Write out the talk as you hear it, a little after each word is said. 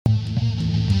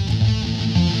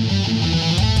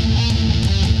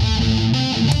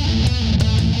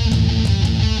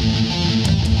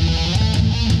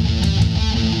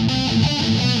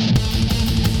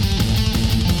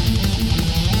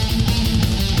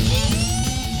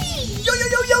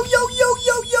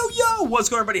what's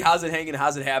going on, everybody? How's it hanging?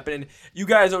 How's it happening? You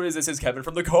guys know what it is. This is Kevin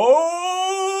from the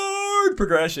Chord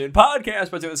Progression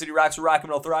Podcast. But the City Rocks, Rock and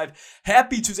Metal Thrive.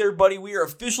 Happy Tuesday, everybody. We are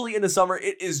officially in the summer.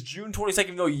 It is June 22nd.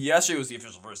 Even though yesterday was the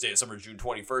official first day of summer, June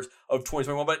 21st of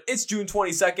 2021. But it's June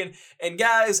 22nd. And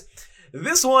guys,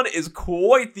 this one is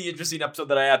quite the interesting episode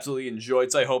that I absolutely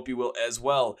enjoyed. So I hope you will as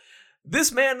well.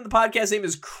 This man in the podcast name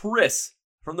is Chris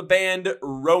from the band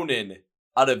Ronan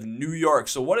out of New York.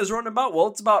 So what is Ronan about? Well,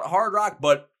 it's about hard rock,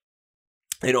 but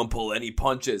they don't pull any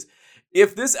punches.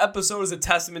 If this episode is a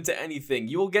testament to anything,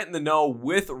 you will get in the know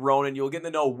with Ronan. You'll get in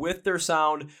the know with their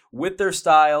sound, with their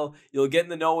style. You'll get in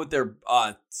the know with their,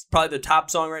 probably their top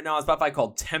song right now on Spotify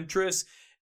called Temptress.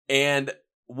 And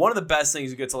one of the best things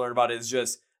you get to learn about is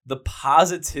just the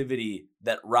positivity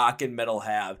that rock and metal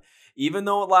have. Even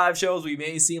though at live shows, we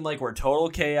may seem like we're total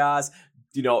chaos,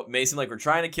 you know, it may seem like we're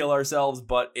trying to kill ourselves,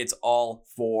 but it's all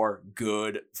for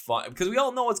good fun because we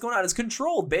all know what's going on. It's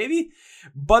controlled, baby.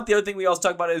 But the other thing we also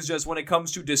talk about is just when it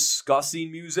comes to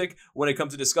discussing music, when it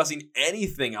comes to discussing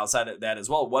anything outside of that as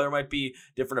well, whether it might be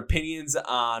different opinions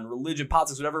on religion,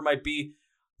 politics, whatever it might be,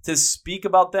 to speak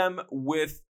about them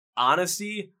with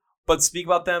honesty, but speak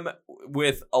about them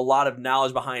with a lot of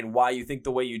knowledge behind why you think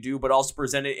the way you do, but also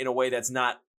present it in a way that's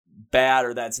not bad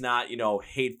or that's not, you know,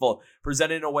 hateful. Present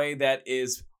it in a way that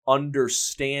is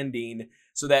understanding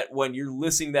so that when you're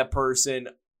listening to that person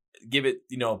give it,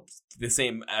 you know, the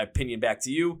same opinion back to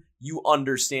you, you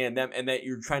understand them and that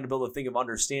you're trying to build a thing of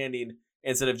understanding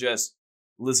instead of just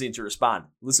listening to respond.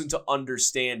 Listen to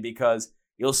understand because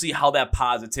you'll see how that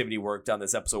positivity worked on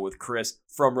this episode with Chris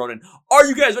from Ronan. Are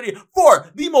you guys ready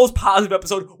for the most positive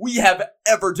episode we have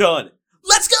ever done?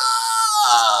 Let's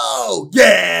go!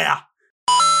 Yeah!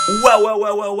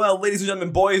 Well, ladies and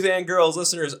gentlemen, boys and girls,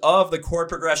 listeners of the Chord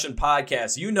Progression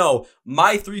Podcast, you know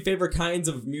my three favorite kinds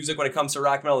of music when it comes to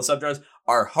rock, metal, and subgenres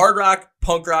are hard rock,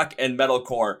 punk rock, and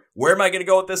metalcore. Where am I going to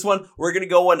go with this one? We're going to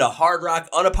go into hard rock,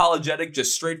 unapologetic,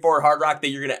 just straightforward hard rock that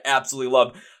you're going to absolutely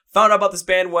love. Found out about this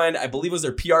band when I believe it was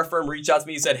their PR firm reached out to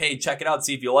me and said, hey, check it out,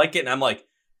 see if you like it. And I'm like,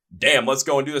 damn, let's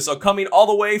go and do this. So coming all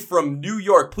the way from New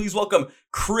York, please welcome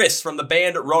Chris from the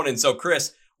band Ronan. So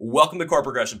Chris, welcome to the Chord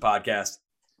Progression Podcast.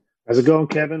 How's it going,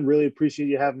 Kevin? Really appreciate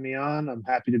you having me on. I'm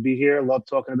happy to be here. Love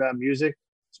talking about music,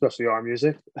 especially our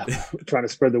music. Trying to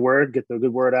spread the word, get the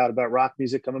good word out about rock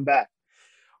music coming back.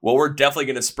 Well, we're definitely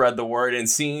going to spread the word and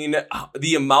seeing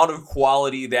the amount of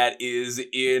quality that is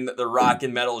in the rock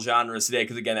and metal genres today,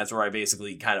 because again, that's where I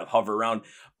basically kind of hover around.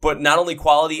 But not only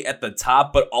quality at the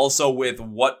top, but also with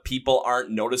what people aren't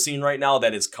noticing right now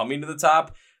that is coming to the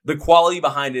top. The quality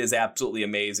behind it is absolutely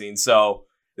amazing. So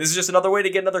this is just another way to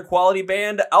get another quality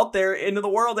band out there into the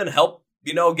world and help,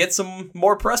 you know, get some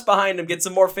more press behind them, get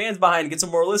some more fans behind them, get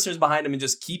some more listeners behind them, and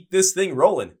just keep this thing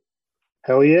rolling.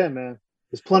 Hell yeah, man.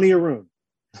 There's plenty of room.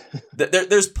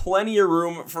 There's plenty of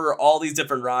room for all these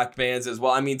different rock bands as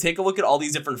well. I mean, take a look at all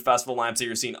these different festival lineups that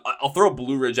you're seeing. I'll throw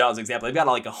Blue Ridge out as an example. They've got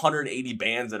like 180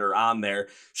 bands that are on there.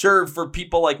 Sure, for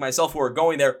people like myself who are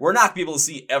going there, we're not going to be able to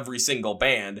see every single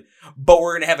band, but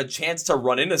we're going to have a chance to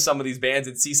run into some of these bands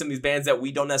and see some of these bands that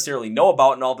we don't necessarily know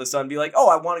about and all of a sudden be like, oh,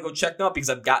 I want to go check them out because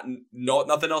I've got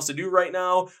nothing else to do right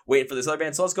now, waiting for this other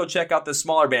band. So let's go check out this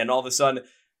smaller band. And all of a sudden,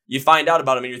 you find out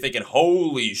about them and you're thinking,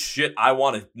 holy shit, I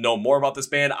want to know more about this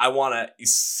band. I want to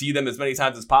see them as many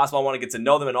times as possible. I want to get to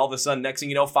know them. And all of a sudden, next thing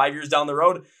you know, 5 years down the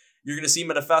road, you're going to see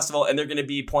them at a festival and they're going to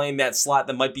be playing that slot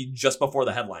that might be just before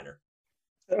the headliner.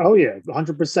 Oh, yeah,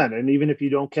 100%. And even if you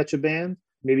don't catch a band,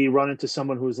 maybe you run into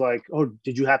someone who's like, oh,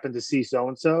 did you happen to see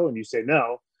so-and-so? And you say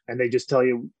no. And they just tell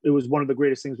you it was one of the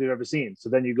greatest things we've ever seen. So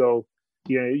then you go,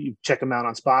 you know, you check them out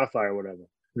on Spotify or whatever.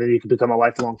 And then you can become a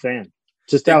lifelong fan.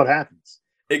 Just how it happens.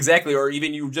 Exactly. Or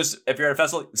even you just, if you're at a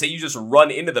festival, say you just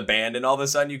run into the band and all of a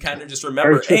sudden you kind of just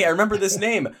remember, hey, I remember this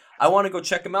name. I want to go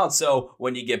check them out. So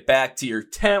when you get back to your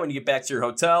tent, when you get back to your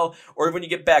hotel, or when you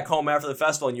get back home after the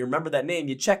festival and you remember that name,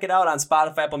 you check it out on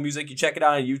Spotify, Apple Music, you check it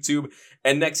out on YouTube.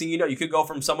 And next thing you know, you could go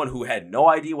from someone who had no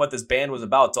idea what this band was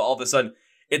about to all of a sudden,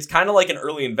 it's kind of like an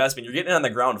early investment. You're getting on the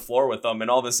ground floor with them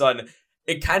and all of a sudden,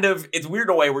 it's weird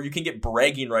in a way where you can get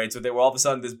bragging rights with it, where all of a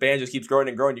sudden this band just keeps growing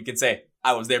and growing. You can say,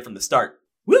 I was there from the start.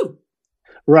 Woo!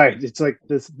 Right. It's like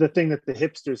the thing that the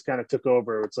hipsters kind of took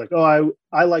over. It's like, oh,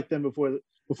 I liked them before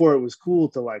it was cool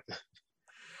to like them.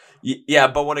 Yeah,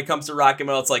 but when it comes to rock and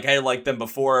metal, it's like, hey, I liked them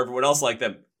before everyone else liked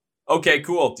them. Okay,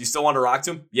 cool. Do you still want to rock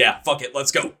to them? Yeah, fuck it.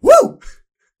 Let's go. Woo!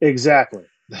 Exactly.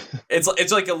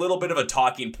 It's like a little bit of a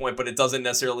talking point, but it doesn't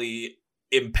necessarily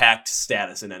impact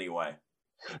status in any way.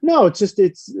 No, it's just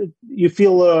you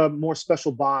feel a more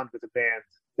special bond with a band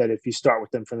that if you start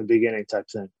with them from the beginning type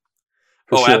thing.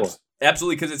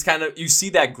 Absolutely, because it's kind of, you see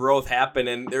that growth happen,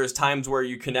 and there's times where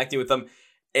you're connecting with them,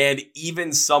 and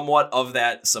even somewhat of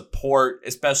that support,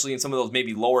 especially in some of those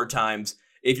maybe lower times,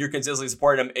 if you're consistently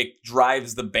supporting them, it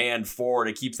drives the band forward.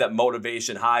 It keeps that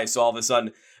motivation high. So all of a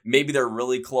sudden, maybe they're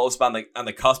really close on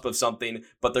the cusp of something,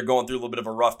 but they're going through a little bit of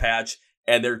a rough patch,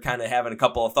 and they're kind of having a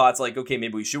couple of thoughts like, okay,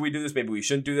 maybe we do this, maybe we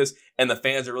shouldn't do this. And the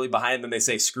fans are really behind them. They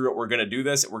say, screw it, we're going to do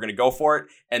this. We're going to go for it.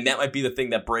 And that might be the thing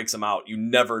that breaks them out. You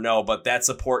never know, but that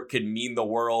support could mean the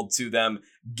world to them,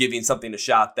 giving something a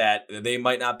shot that they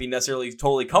might not be necessarily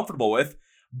totally comfortable with,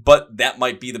 but that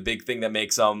might be the big thing that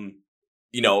makes them,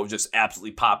 just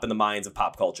absolutely pop in the minds of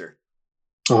pop culture.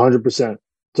 100%.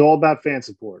 It's all about fan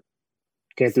support.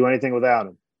 Can't do anything without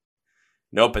them.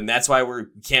 Nope, and that's why we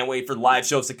can't wait for live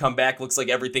shows to come back. Looks like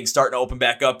everything's starting to open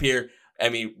back up here. I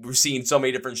mean, we're seeing so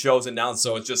many different shows announced,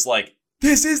 so it's just like,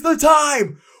 this is the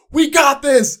time. We got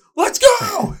this. Let's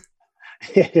go.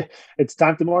 It's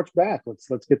time to march back.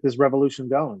 Let's get this revolution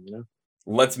going,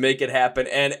 Let's make it happen.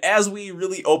 And as we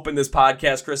really open this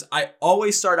podcast, Chris, I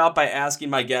always start out by asking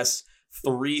my guests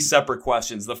 3 separate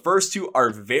questions. The first 2 are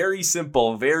very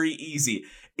simple, very easy.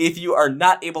 If you are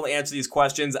not able to answer these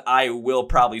questions, I will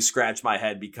probably scratch my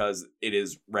head because it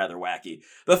is rather wacky.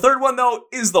 The third one, though,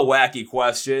 is the wacky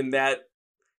question that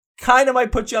kind of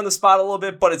might put you on the spot a little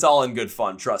bit, but it's all in good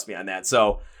fun. Trust me on that.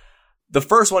 So the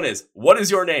first one is, what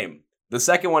is your name? The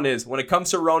second one is, when it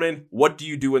comes to Ronan, what do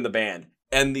you do in the band?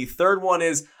 And the third one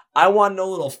is, I want to know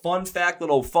a little fun fact,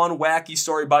 little fun, wacky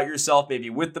story about yourself, maybe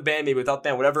with the band, maybe without the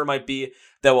band, whatever it might be,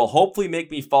 that will hopefully make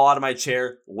me fall out of my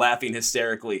chair laughing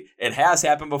hysterically. It has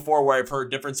happened before where I've heard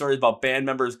different stories about band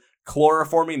members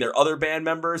chloroforming their other band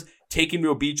members, taking them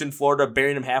to a beach in Florida,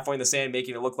 burying them halfway in the sand,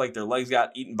 making it look like their legs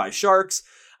got eaten by sharks.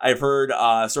 I've heard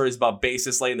stories about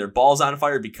bassists lighting their balls on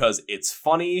fire because it's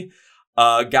funny.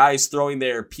 Guys throwing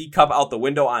their pee cup out the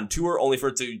window on tour only for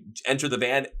it to enter the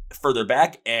van further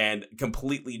back and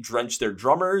completely drench their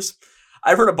drummers.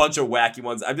 I've heard a bunch of wacky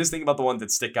ones. I'm just thinking about the ones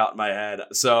that stick out in my head.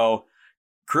 So,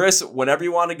 Chris, whenever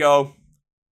you want to go,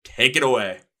 take it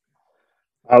away.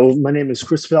 My name is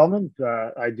Chris Feldman.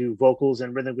 I do vocals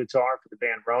and rhythm guitar for the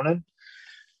band Ronan.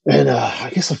 And I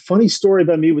guess a funny story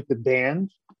about me with the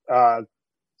band,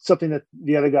 something that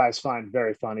the other guys find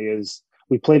very funny is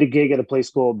we played a gig at a place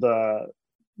called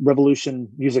Revolution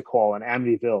Music Hall in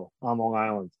Amityville on Long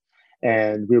Island.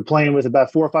 And we were playing with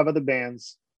about 4 or 5 other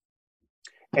bands.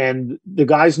 And the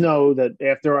guys know that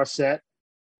after our set,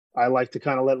 I like to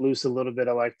kind of let loose a little bit.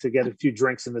 I like to get a few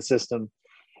drinks in the system.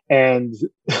 And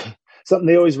something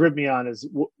they always rib me on is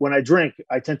when I drink,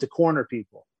 I tend to corner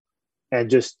people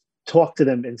and just talk to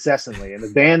them incessantly. And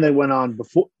the band that went on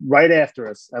right after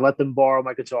us, I let them borrow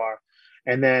my guitar.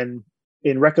 And then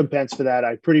in recompense for that,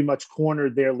 I pretty much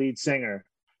cornered their lead singer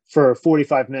for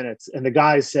 45 minutes. And the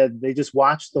guys said they just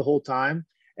watched the whole time.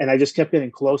 And I just kept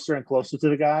getting closer and closer to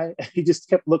the guy. And he just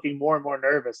kept looking more and more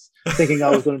nervous, thinking I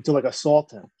was going to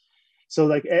assault him. So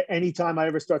like anytime I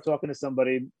ever start talking to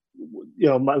somebody,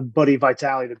 my buddy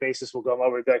Vitali, the bassist, will go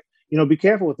over and be like, be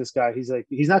careful with this guy. He's like,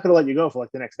 he's not going to let you go for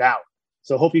like the next hour.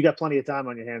 So hope you got plenty of time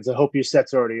on your hands. I hope your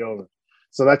set's already over.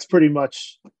 So that's pretty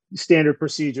much standard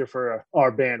procedure for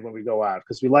our band when we go out,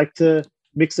 because we like to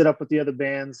mix it up with the other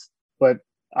bands. But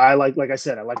I like I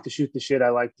said, I like to shoot the shit. I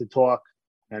like to talk.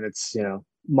 And it's,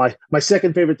 my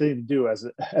second favorite thing to do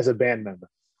as a band member.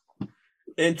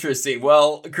 Interesting.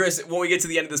 Well, Chris, when we get to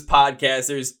the end of this podcast,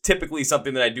 there's typically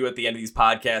something that I do at the end of these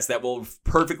podcasts that will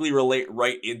perfectly relate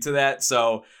right into that.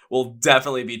 So we'll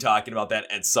definitely be talking about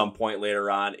that at some point later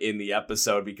on in the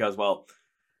episode because, well,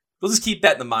 we'll just keep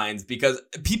that in the minds because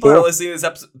people are listening to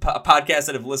this podcast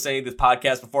that have listened to this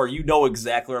podcast before. You know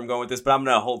exactly where I'm going with this, but I'm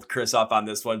going to hold Chris off on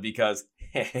this one because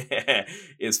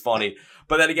it's funny.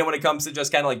 But then again, when it comes to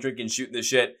just kind of like drinking, shooting the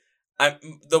shit,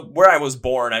 where I was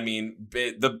born, I mean,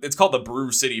 it's called the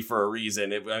Brew City for a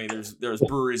reason. There's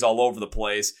breweries all over the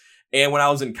place. And when I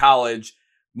was in college,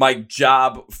 my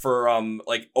job for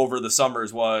over the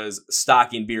summers was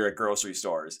stocking beer at grocery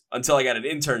stores until I got an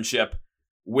internship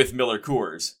with Miller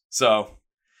Coors. So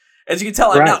as you can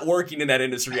tell, I'm not working in that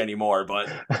industry anymore, but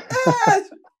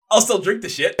I'll still drink the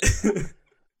shit.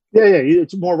 Yeah,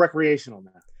 it's more recreational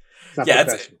now.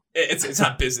 It's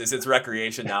not business, it's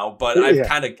recreation now. But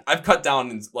I've cut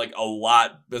down like a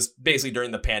lot, basically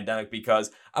during the pandemic,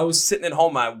 because I was sitting at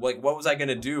home. I'm like, what was I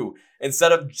gonna do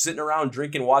instead of sitting around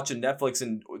drinking, watching Netflix,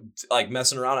 and like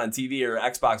messing around on TV or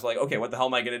Xbox? Like, okay, what the hell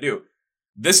am I gonna do?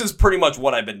 This is pretty much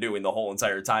what I've been doing the whole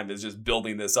entire time, is just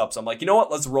building this up. So I'm like, you know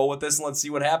what? Let's roll with this and let's see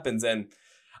what happens. And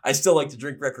I still like to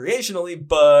drink recreationally,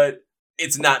 but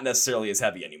it's not necessarily as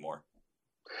heavy anymore.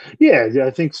 Yeah,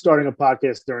 I think starting a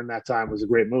podcast during that time was a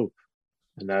great move.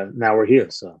 And now we're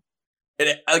here. So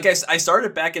And I guess I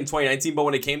started back in 2019, but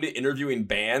when it came to interviewing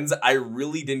bands, I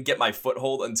really didn't get my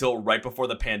foothold until right before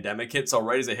the pandemic hit. So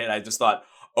right as it hit, I just thought,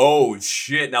 oh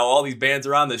shit, now all these bands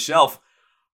are on the shelf.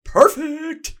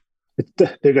 Perfect.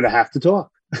 They're going to have to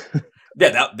talk.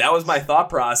 Yeah, that was my thought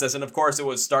process. And of course, it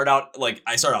was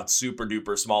I start out super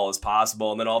duper small as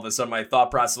possible. And then all of a sudden, my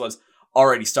thought process was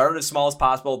already started as small as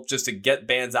possible just to get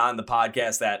bands on the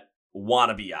podcast that want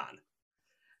to be on.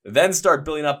 Then start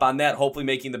building up on that, hopefully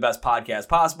making the best podcast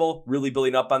possible, really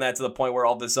building up on that to the point where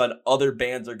all of a sudden other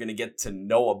bands are going to get to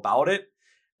know about it.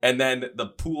 And then the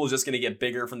pool is just going to get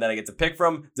bigger from that I get to pick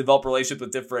from, develop relationships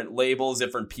with different labels,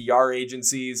 different PR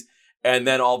agencies. And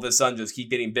then all of a sudden just keep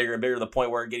getting bigger and bigger to the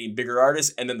point where we're getting bigger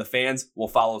artists. And then the fans will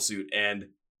follow suit. And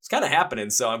it's kind of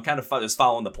happening. So I'm kind of just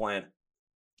following the plan.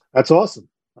 That's awesome.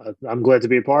 I'm glad to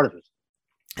be a part of it.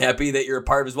 Happy that you're a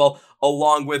part of it as well,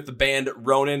 along with the band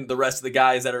Ronan, the rest of the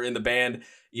guys that are in the band,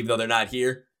 even though they're not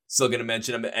here, still going to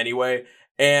mention them anyway.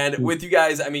 And with you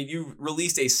guys, I mean, you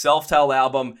released a self-titled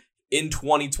album in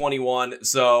 2021.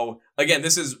 So again,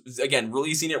 this is,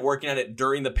 releasing it, working on it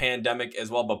during the pandemic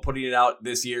as well, but putting it out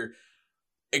this year.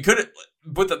 It could,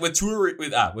 with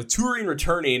touring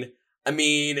returning, I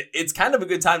mean, it's kind of a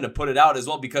good time to put it out as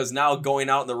well, because now going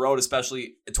out on the road,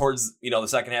 especially towards, the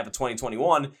second half of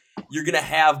 2021, you're going to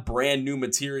have brand new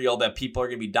material that people are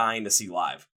going to be dying to see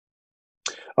live.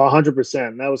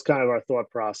 100%. That was kind of our thought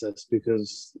process,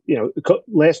 because,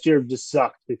 last year just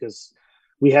sucked because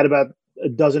we had about a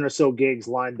dozen or so gigs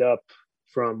lined up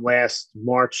from last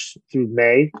March through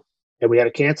May, and we had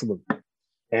to cancel them.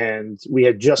 And we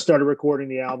had just started recording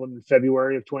the album in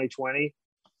February of 2020.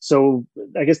 So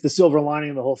I guess the silver lining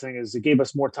of the whole thing is it gave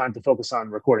us more time to focus on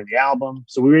recording the album.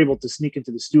 So we were able to sneak into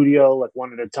the studio like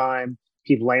one at a time,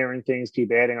 keep layering things,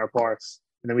 keep adding our parts.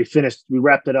 And then we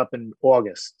wrapped it up in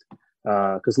August.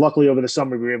 Because luckily over the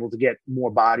summer, we were able to get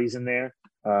more bodies in there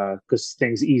because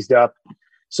things eased up.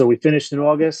 So we finished in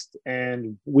August,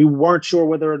 and we weren't sure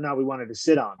whether or not we wanted to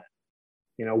sit on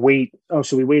it.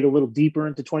 Should we wait a little deeper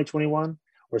into 2021,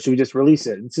 or should we just release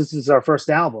it? And since it's our first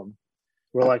album,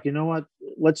 we're like, you know what?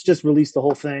 Let's just release the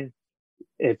whole thing.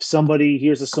 If somebody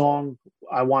hears a song,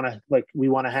 we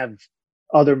want to have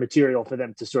other material for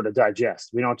them to sort of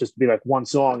digest. We don't just be like one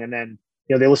song and then,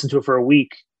 they listen to it for a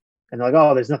week and they're like,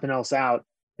 oh, there's nothing else out,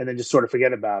 and then just sort of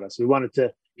forget about us. We wanted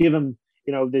to give them,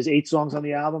 there's 8 songs on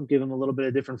the album, give them a little bit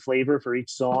of different flavor for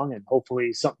each song, and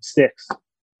hopefully something sticks.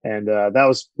 And that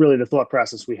was really the thought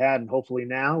process we had. And hopefully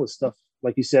now with stuff,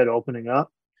 like you said, opening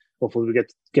up, hopefully we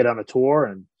get on a tour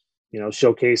and,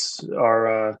 showcase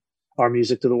our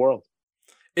music to the world.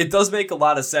 It does make a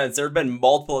lot of sense. There have been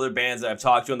multiple other bands that I've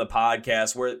talked to on the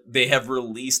podcast where they have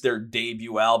released their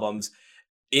debut albums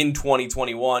in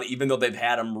 2021, even though they've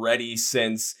had them ready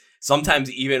since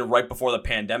sometimes even right before the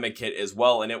pandemic hit as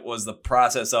well. And it was the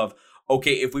process of,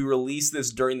 okay, if we release this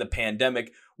during the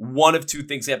pandemic, one of two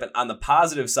things happen. On the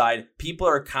positive side, people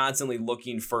are constantly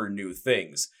looking for new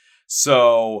things.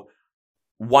 So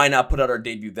why not put out our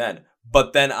debut then?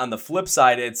 But then on the flip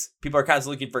side, it's people are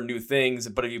constantly looking for new things.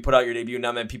 But if you put out your debut,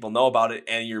 not many people know about it,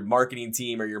 and your marketing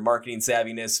team or your marketing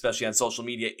savviness, especially on social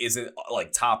media, isn't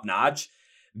like top notch,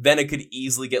 then it could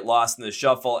easily get lost in the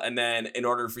shuffle. And then in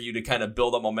order for you to kind of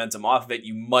build up momentum off of it,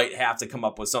 you might have to come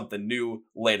up with something new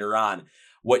later on.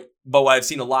 But what I've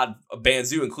seen a lot of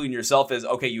bands do, including yourself, is,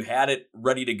 okay, you had it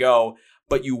ready to go,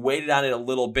 but you waited on it a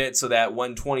little bit so that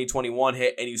when 2021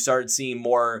 hit and you started seeing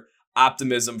more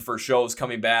optimism for shows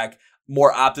coming back,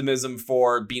 more optimism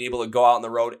for being able to go out on the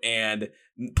road and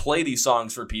play these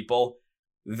songs for people,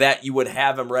 that you would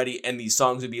have them ready and these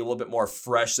songs would be a little bit more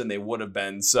fresh than they would have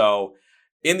been. So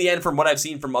in the end, from what I've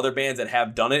seen from other bands that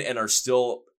have done it and are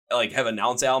still have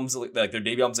announced albums, like their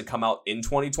debut albums that come out in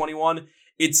 2021,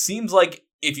 it seems like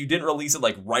if you didn't release it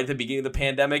like right at the beginning of the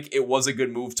pandemic, it was a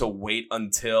good move to wait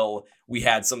until we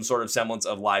had some sort of semblance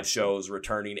of live shows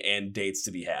returning and dates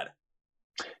to be had.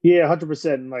 Yeah,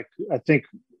 100%. And I think,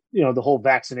 the whole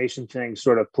vaccination thing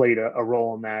sort of played a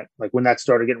role in that. Like when that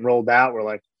started getting rolled out, we're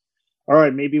like, all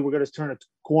right, maybe we're going to turn a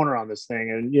corner on this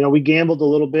thing. And, we gambled a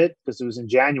little bit because it was in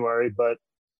January, but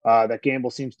that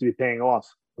gamble seems to be paying off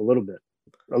a little bit,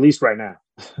 at least right now.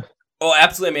 Oh,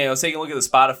 absolutely, man. I was taking a look at the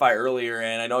Spotify earlier,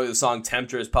 and I know the song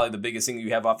Tempter is probably the biggest thing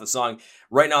you have off the song.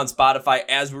 Right now on Spotify,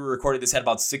 as we recorded this, had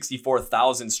about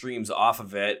 64,000 streams off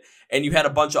of it. And you had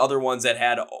a bunch of other ones that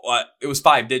had, it was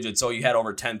 5 digits, so you had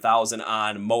over 10,000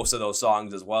 on most of those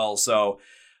songs as well. So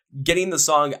getting the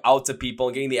song out to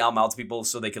people, getting the album out to people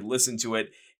so they could listen to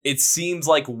it it seems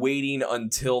like waiting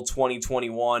until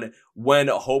 2021 when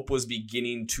hope was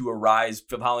beginning to arise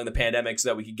following the pandemic so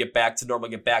that we could get back to normal,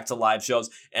 get back to live shows,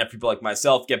 and people like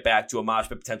myself get back to a mosh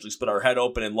pit, potentially split our head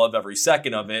open and love every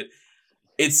second of it.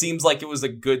 It seems like it was a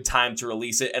good time to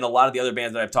release it. And a lot of the other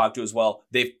bands that I've talked to as well,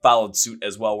 they followed suit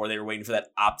as well, where they were waiting for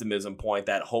that optimism point,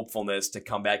 that hopefulness to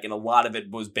come back. And a lot of it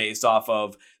was based off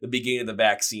of the beginning of the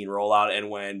vaccine rollout and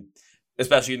when,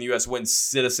 especially in the US, when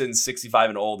citizens 65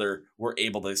 and older were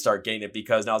able to start getting it,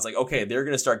 because now it's like, okay, they're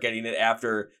going to start getting it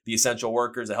after the essential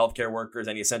workers, the healthcare workers,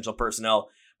 any essential personnel.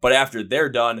 But after they're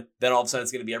done, then all of a sudden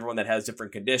it's going to be everyone that has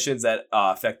different conditions that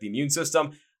affect the immune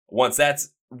system. Once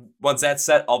that's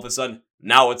set, all of a sudden,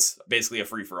 now it's basically a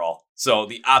free-for-all. So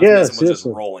the optimism was just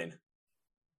rolling.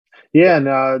 Yeah,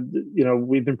 and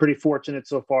we've been pretty fortunate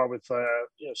so far with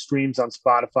streams on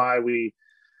Spotify. We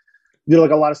did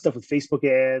like a lot of stuff with Facebook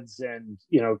ads and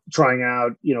trying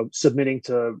out submitting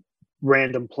to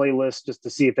random playlists just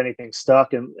to see if anything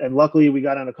stuck. And luckily we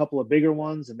got on a couple of bigger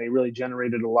ones, and they really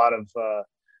generated a lot of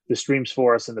the streams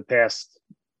for us in the past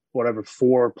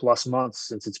 4+ months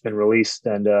since it's been released.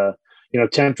 And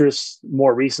Temptress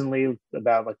more recently,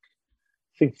 about I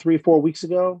think 3-4 weeks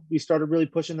ago, we started really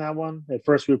pushing that one. At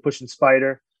first we were pushing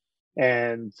Spider,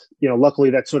 and luckily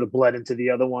that sort of bled into the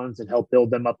other ones and helped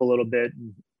build them up a little bit.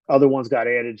 And other ones got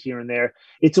added here and there.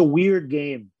 It's a weird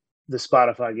game, the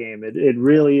Spotify game. It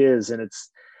really is. And it's,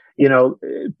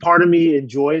 part of me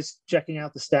enjoys checking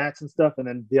out the stats and stuff. And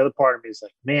then the other part of me is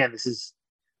like, man, this is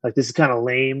kind of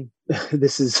lame.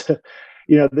 This is,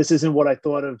 this isn't what I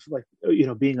thought of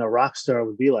being a rock star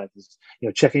would be like, is,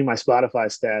 checking my Spotify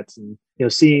stats and,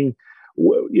 seeing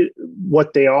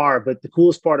what they are. But the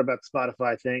coolest part about the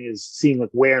Spotify thing is seeing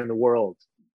where in the world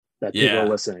that people are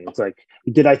listening. It's like,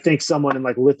 did I think someone in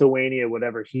Lithuania would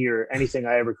ever hear anything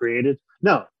I ever created?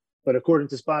 No. But according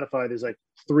to Spotify, there's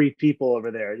 3 people over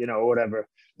there, or whatever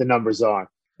the numbers are.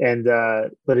 And,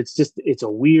 but it's a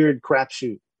weird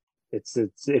crapshoot.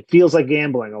 It feels like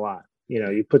gambling a lot.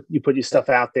 You put your stuff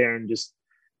out there and just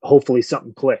hopefully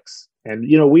something clicks. And,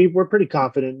 we're pretty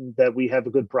confident that we have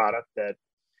a good product that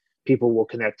people will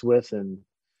connect with. And,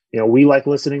 we like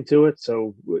listening to it.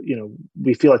 So,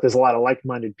 we feel like there's a lot of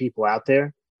like-minded people out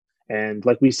there. And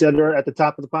like we said at the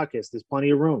top of the podcast, there's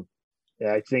plenty of room.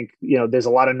 I think, there's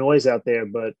a lot of noise out there,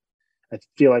 but I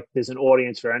feel like there's an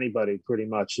audience for anybody pretty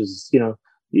much.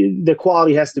 The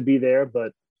quality has to be there,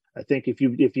 but I think if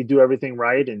you do everything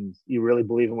right and you really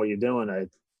believe in what you're doing,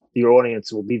 your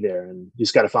audience will be there, and you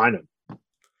just got to find them.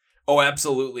 Oh,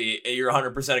 absolutely. You're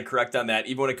 100% correct on that.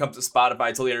 Even when it comes to Spotify,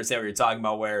 I totally understand what you're talking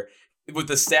about, where with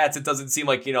the stats, it doesn't seem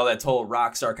like, that total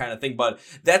rock star kind of thing, but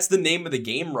that's the name of the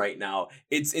game right now.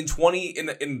 It's in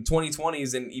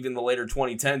 2020s and even the later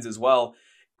 2010s as well.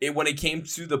 When it came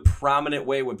to the prominent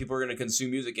way when people are going to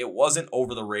consume music, it wasn't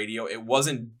over the radio. It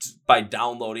wasn't by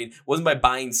downloading. It wasn't by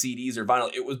buying CDs or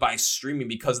vinyl. It was by streaming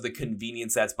because of the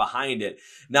convenience that's behind it.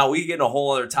 Now, we get a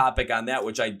whole other topic on that,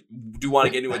 which I do want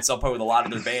to get into at some point with a lot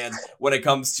of their bands when it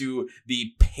comes to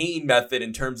the paying method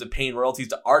in terms of paying royalties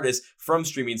to artists from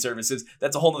streaming services.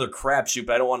 That's a whole other crapshoot,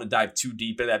 but I don't want to dive too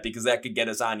deep into that because that could get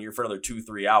us on here for another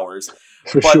 2-3 hours.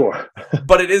 Sure.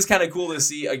 But it is kind of cool to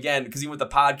see, again, because even with the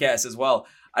podcast as well,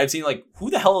 I've seen who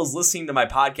the hell is listening to my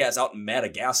podcast out in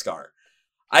Madagascar?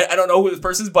 I don't know who this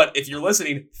person is, but if you're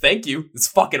listening, thank you. It's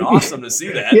fucking awesome to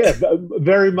see that. Yeah,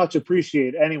 very much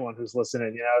appreciate anyone who's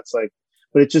listening.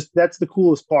 But that's the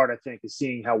coolest part, I think, is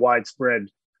seeing how widespread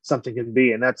something can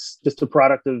be. And that's just a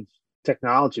product of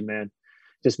technology, man.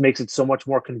 Just makes it so much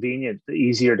more convenient,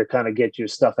 easier to kind of get your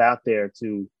stuff out there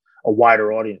to a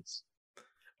wider audience.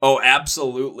 Oh,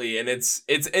 absolutely. And it's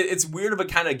weird of a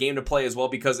kind of game to play as well,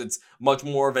 because it's much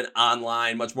more of an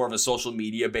online, much more of a social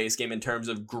media based game in terms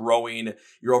of growing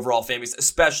your overall fan base,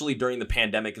 especially during the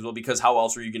pandemic as well, because how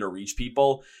else are you going to reach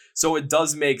people? So it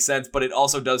does make sense, but it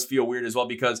also does feel weird as well,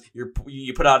 because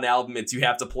you put out an album, you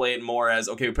have to play it more as,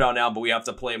 okay, we put out an album, but we have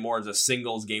to play it more as a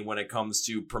singles game when it comes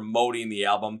to promoting the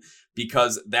album,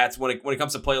 because that's when it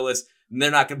comes to playlists. They're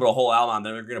not going to put a whole album on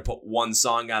there. They're going to put one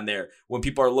song on there. When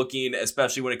people are looking,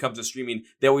 especially when it comes to streaming,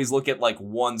 they always look at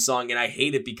one song. And I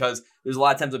hate it because there's a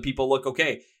lot of times when people look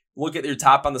at your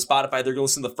top on the Spotify, they're going to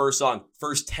listen to the first song,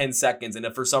 first 10 seconds. And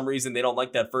if for some reason they don't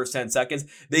like that first 10 seconds,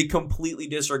 they completely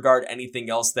disregard anything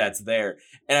else that's there.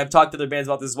 And I've talked to other bands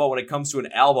about this as well. When it comes to an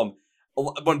album,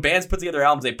 when bands put together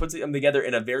albums, they put them together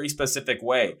in a very specific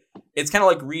way. It's kind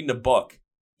of like reading a book.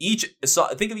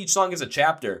 think of each song as a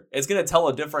chapter. It's going to tell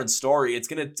a different story. It's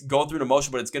going to go through an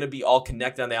emotion, but it's going to be all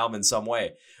connected on the album in some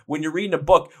way. When you're reading a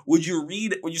book, when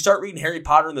you start reading Harry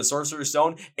Potter and the Sorcerer's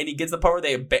Stone, and you get to the part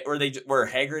where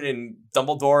Hagrid and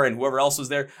Dumbledore and whoever else was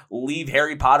there leave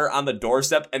Harry Potter on the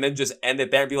doorstep and then just end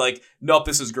it there and be like, nope,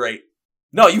 this is great.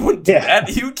 No, you wouldn't do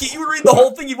that. You would read the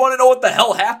whole thing. You'd want to know what the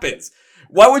hell happens.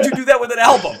 Why would you do that with an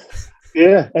album?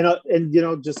 Yeah,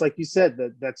 and just like you said,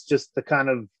 that's just the kind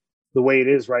of the way it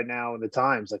is right now in the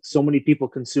times. Like so many people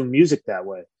consume music that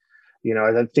way.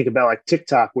 I think about like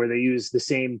TikTok, where they use the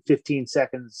same 15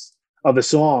 seconds of a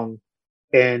song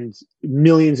and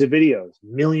millions of videos,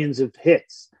 millions of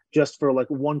hits just for like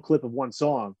one clip of one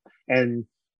song. And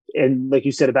like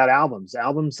you said about albums,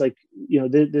 like,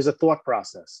 there's a thought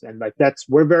process. And like,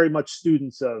 we're very much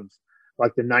students of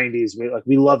like the 90s.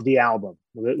 We love the album.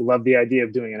 We love the idea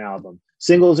of doing an album.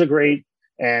 Singles are great.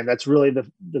 And that's really the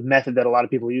method that a lot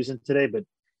of people are using today. But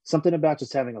something about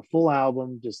just having a full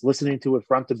album, just listening to it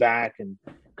front to back and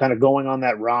kind of going on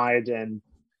that ride. And,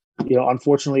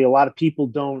 unfortunately, a lot of people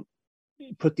don't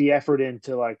put the effort in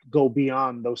to like go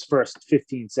beyond those first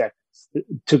 15 seconds,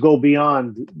 to go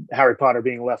beyond Harry Potter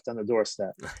being left on the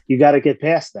doorstep. You got to get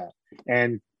past that.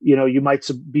 And, you might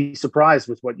be surprised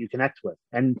with what you connect with.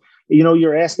 And,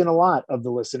 you're asking a lot of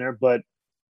the listener, but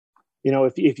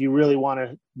if you really want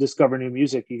to discover new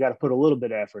music, you got to put a little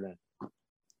bit of effort in.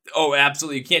 Oh,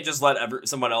 absolutely. You can't just let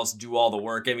someone else do all the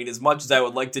work. I mean, as much as I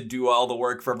would like to do all the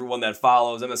work for everyone that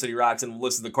follows MS City Rocks and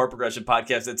listen to the Chord Progression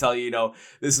podcast that tell you,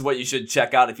 this is what you should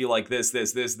check out if you like this.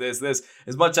 As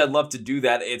much as I'd love to do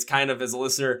that, it's kind of, as a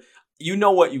listener, you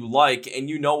know what you like and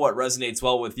you know what resonates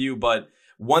well with you. But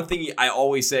one thing I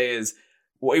always say is,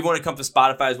 well, even when it comes to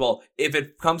Spotify as well, if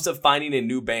it comes to finding a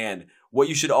new band, what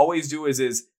you should always do is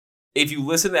if you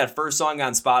listen to that first song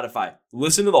on Spotify,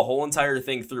 listen to the whole entire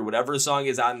thing through. Whatever song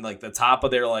is on like the top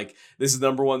of their, like, this is the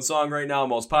number one song right now,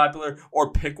 most popular,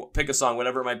 or pick a song,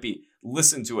 whatever it might be.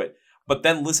 Listen to it. But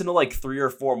then listen to like 3 or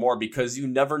 4 more, because you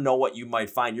never know what you might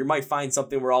find. You might find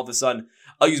something where all of a sudden,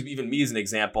 I'll use even me as an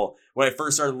example. When I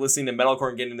first started listening to metalcore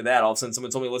and getting into that, all of a sudden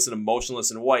someone told me to listen to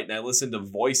Motionless in White, and I listened to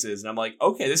Voices, and I'm like,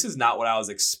 okay, this is not what I was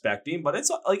expecting, but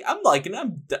it's like, I'm liking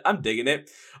it, I'm digging it.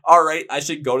 All right, I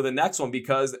should go to the next one,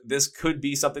 because this could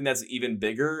be something that's even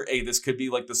bigger. Hey, this could be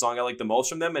like the song I like the most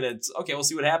from them, and it's okay, we'll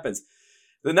see what happens.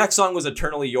 The next song was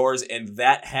Eternally Yours, and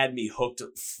that had me hooked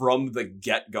from the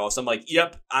get-go. So I'm like,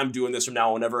 yep, I'm doing this from now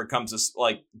on. Whenever it comes to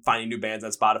like finding new bands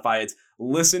on Spotify, it's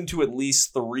listen to at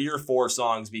least 3 or 4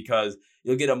 songs, because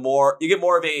you get more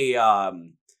of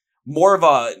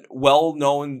a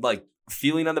well-known like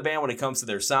feeling on the band when it comes to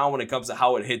their sound, when it comes to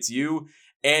how it hits you.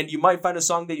 And you might find a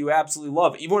song that you absolutely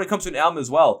love. Even when it comes to an album as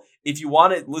well. If you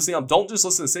want it listening up, don't just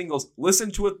listen to singles,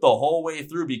 listen to it the whole way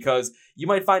through, because you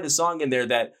might find a song in there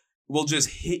that will just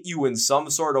hit you in some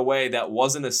sort of way that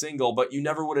wasn't a single, but you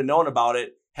never would have known about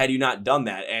it had you not done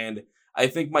that. And I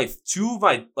think I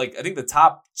think the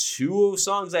top 2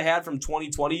 songs I had from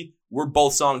 2020 were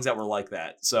both songs that were like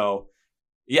that. So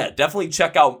yeah, definitely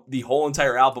check out the whole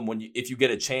entire album if you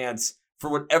get a chance, for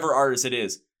whatever artist it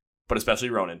is, but especially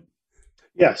Ronan.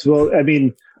 Yes. Well, I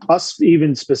mean, us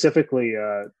even specifically,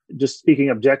 just speaking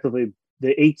objectively,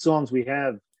 the 8 songs we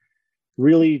have,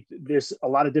 really, there's a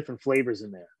lot of different flavors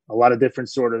in there, a lot of different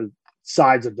sort of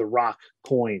sides of the rock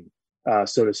coin,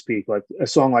 so to speak. Like a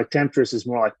song like Temptress is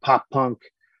more like pop punk.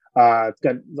 It's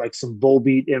got like some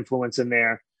Volbeat influence in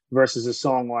there, versus a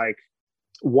song like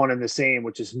One and the Same,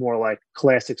 which is more like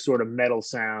classic sort of metal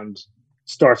sound,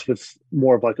 starts with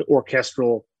more of like an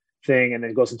orchestral thing and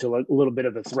then goes into like a little bit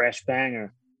of a thrash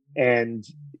banger. And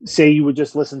say you would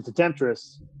just listen to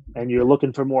Temptress and you're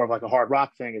looking for more of like a hard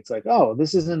rock thing, it's like, oh,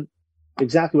 this isn't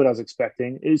exactly what I was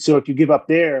expecting. So if you give up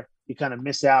there, you kind of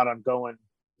miss out on going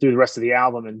through the rest of the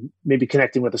album and maybe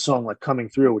connecting with a song like Coming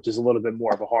Through, which is a little bit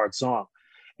more of a hard song.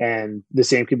 And the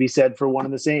same could be said for One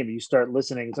and the Same. You start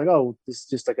listening, it's like, oh, this is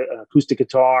just like an acoustic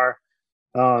guitar.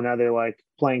 Oh, now they're like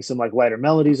playing some like lighter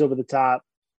melodies over the top.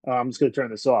 I'm just going to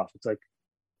turn this off. It's like,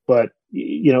 but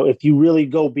if you really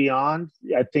go beyond,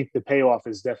 I think the payoff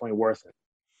is definitely worth it.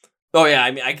 Oh yeah,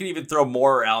 I mean, I could even throw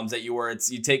more albums at you where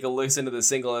you take a listen to the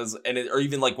single or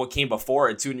even like what came before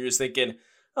it too, and you're just thinking,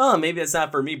 oh, maybe it's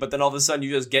not for me. But then all of a sudden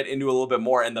you just get into a little bit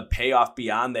more, and the payoff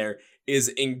beyond there is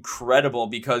incredible,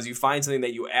 because you find something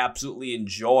that you absolutely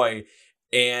enjoy.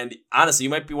 And honestly, you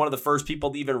might be one of the first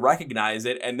people to even recognize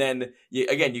it. And then, you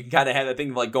can kind of have that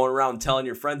thing of like going around telling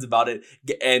your friends about it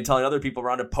and telling other people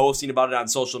around it, posting about it on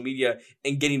social media,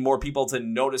 and getting more people to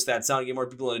notice that sound, get more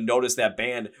people to notice that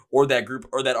band or that group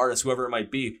or that artist, whoever it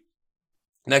might be.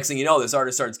 Next thing you know, this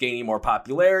artist starts gaining more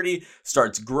popularity,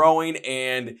 starts growing,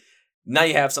 and now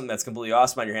you have something that's completely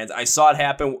awesome on your hands. I saw it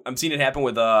happen. I'm seeing it happen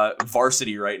with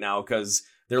Varsity right now because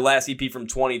their last EP from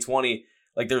 2020,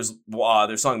 like there's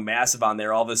their song Massive on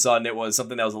there. All of a sudden it was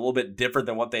something that was a little bit different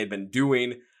than what they had been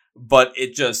doing, but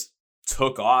it just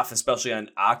took off, especially on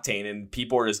Octane, and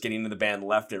people are just getting into the band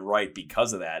left and right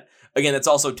because of that. Again, it's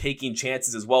also taking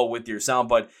chances as well with your sound,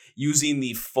 but using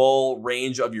the full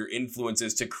range of your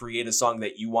influences to create a song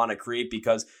that you want to create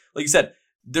because, like you said,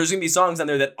 there's going to be songs on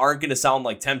there that aren't going to sound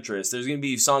like Temptress. There's going to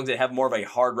be songs that have more of a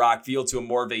hard rock feel to them,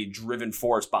 more of a driven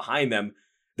force behind them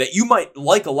that you might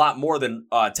like a lot more than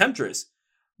Temptress.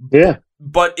 Yeah.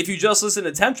 But if you just listen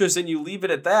to Temptress and you leave it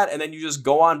at that, and then you just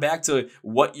go on back to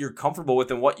what you're comfortable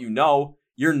with and what you know,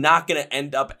 you're not going to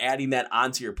end up adding that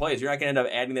onto your plays. You're not going to end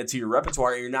up adding that to your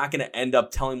repertoire. And you're not going to end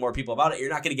up telling more people about it. You're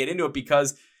not going to get into it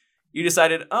because you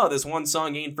decided, oh, this one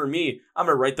song ain't for me. I'm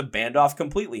going to write the band off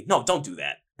completely. No, don't do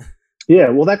that. Yeah,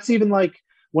 well, that's even like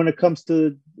when it comes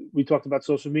to, we talked about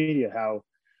social media, how,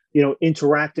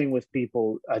 interacting with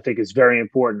people, I think is very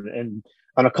important. And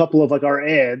on a couple of like our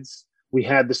ads, we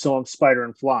had the song Spider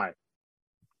and Fly.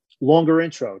 Longer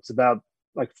intro. It's about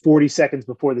like 40 seconds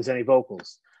before there's any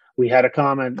vocals. We had a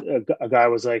comment, a guy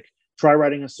was like, try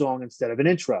writing a song instead of an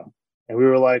intro. And we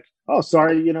were like, oh,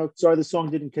 sorry, the song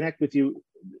didn't connect with you.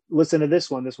 Listen to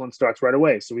this one. This one starts right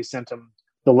away. So we sent him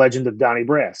The Legend of Donnie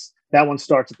Brass. That one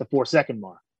starts at the 4-second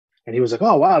mark. And he was like,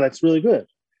 oh, wow, that's really good.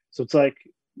 So it's like,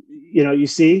 you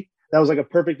see, that was like a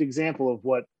perfect example of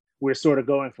what we're sort of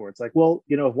going for. It's like, well,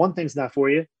 if one thing's not for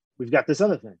you, we've got this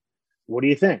other thing. What do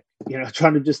you think?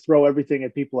 Trying to just throw everything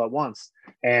at people at once.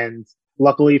 And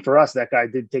luckily for us, that guy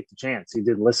did take the chance. He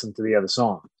did listen to the other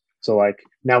song. So like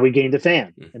now we gained a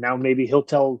fan. And now maybe he'll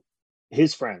tell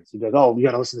his friends. He'd be like, oh, you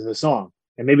got to listen to the song.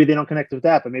 And maybe they don't connect with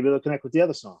that, but maybe they'll connect with the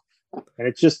other song. And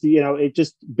it's just, it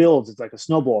just builds. It's like a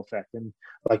snowball effect. And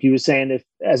like you were saying, if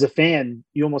as a fan,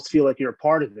 you almost feel like you're a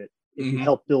part of it if you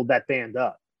help build that band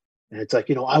up. And it's like,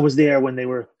 I was there when they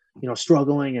were,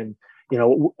 struggling and,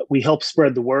 we help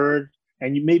spread the word.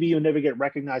 And maybe you'll never get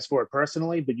recognized for it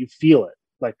personally, but you feel it.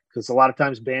 Like, because a lot of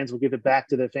times bands will give it back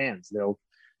to their fans.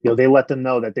 They let them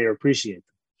know that they appreciate them.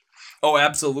 Oh,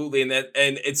 absolutely. And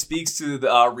it speaks to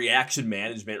the reaction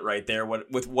management right there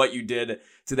with what you did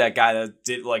to that guy that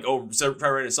did like, so try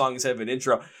writing a song instead of an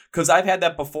intro. Because I've had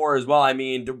that before as well. I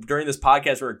mean, during this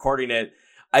podcast, we're recording it.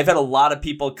 I've had a lot of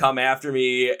people come after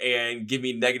me and give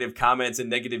me negative comments and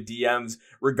negative DMs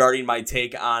regarding my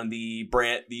take on the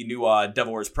new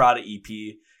Devil Wears Prada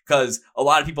EP. Because a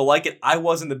lot of people like it. I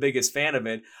wasn't the biggest fan of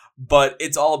it. But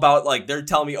it's all about like they're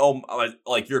telling me, oh,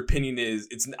 like your opinion is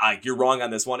it's like you're wrong on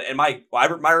this one, and my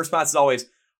response is always,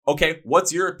 okay,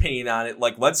 what's your opinion on it?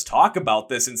 Like, let's talk about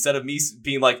this instead of me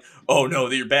being like, oh no,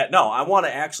 that you're bad. No, I want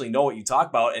to actually know what you talk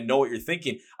about and know what you're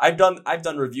thinking. I've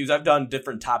done reviews, I've done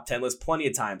different top 10 lists plenty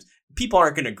of times. People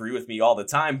aren't going to agree with me all the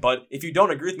time, but if you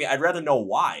don't agree with me, I'd rather know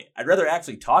why. I'd rather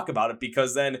actually talk about it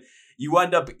because then you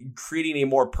end up creating a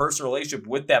more personal relationship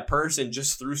with that person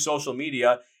just through social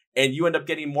media. And you end up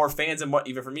getting more fans and more,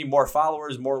 even for me, more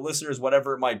followers, more listeners,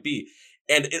 whatever it might be.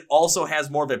 And it also has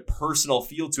more of a personal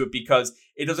feel to it because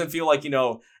it doesn't feel like,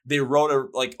 they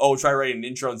wrote try writing an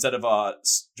intro instead of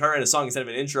try writing a song instead of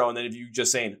an intro. And then if you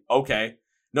just saying, okay,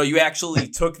 no, you actually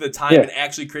took the time and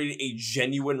actually created a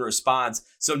genuine response.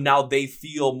 So now they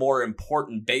feel more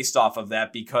important based off of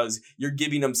that because you're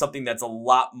giving them something that's a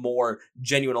lot more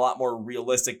genuine, a lot more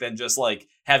realistic than just like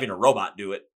having a robot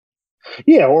do it.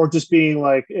 Yeah, or just being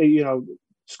like, hey,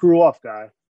 screw off, guy.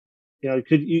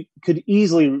 You could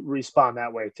easily respond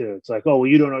that way too. It's like, oh, well,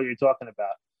 you don't know what you're talking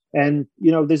about. And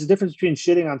there's a difference between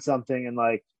shitting on something and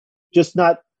like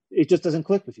it just doesn't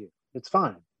click with you. It's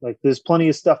fine. Like there's plenty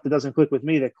of stuff that doesn't click with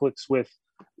me that clicks with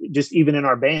just even in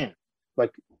our band.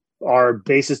 Like our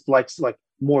bassist likes like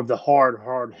more of the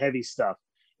hard, heavy stuff.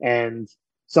 And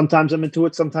sometimes I'm into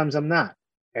it, sometimes I'm not.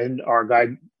 And our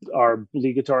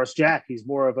lead guitarist, Jack, he's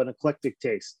more of an eclectic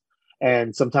taste.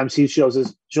 And sometimes he shows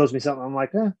me something. I'm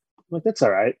like, that's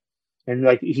all right. And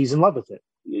like, he's in love with it.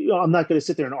 I'm not going to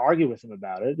sit there and argue with him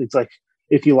about it. It's like,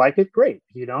 if you like it, great.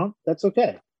 If you don't, that's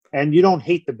okay. And you don't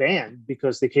hate the band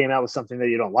because they came out with something that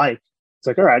you don't like. It's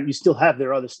like, all right, you still have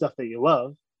their other stuff that you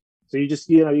love. So you just,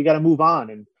 you got to move on.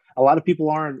 And a lot of people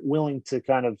aren't willing to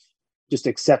kind of just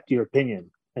accept your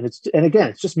opinion. And again,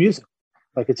 it's just music.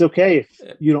 Like, it's okay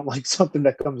if you don't like something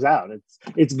that comes out.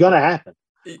 It's going to happen.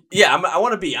 Yeah, I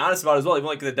want to be honest about it as well. Even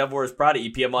like the Devil Wears Prada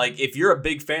EP, I'm like, if you're a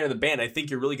big fan of the band, I think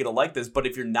you're really going to like this. But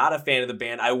if you're not a fan of the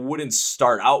band, I wouldn't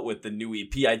start out with the new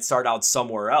EP. I'd start out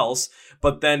somewhere else.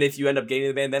 But then if you end up getting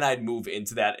the band, then I'd move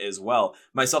into that as well.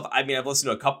 Myself, I mean, I've listened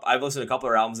to a couple of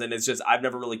their albums, and it's just I've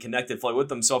never really connected fully with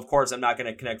them. So of course, I'm not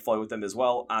going to connect fully with them as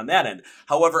well on that end.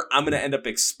 However, I'm going to end up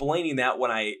explaining that when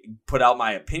I put out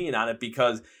my opinion on it,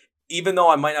 because even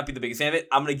though I might not be the biggest fan of it,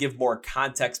 I'm going to give more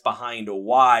context behind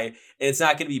why. And it's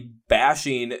not going to be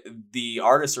bashing the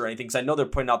artist or anything, because I know they're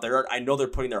putting out their art. I know they're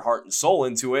putting their heart and soul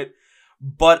into it.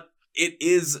 But it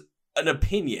is an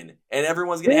opinion. And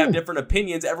everyone's going to have different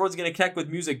opinions. Everyone's going to connect with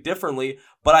music differently.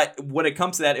 But when it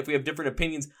comes to that, if we have different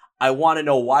opinions, I want to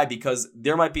know why. Because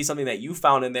there might be something that you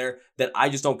found in there that I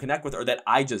just don't connect with, or that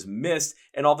I just missed.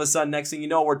 And all of a sudden, next thing you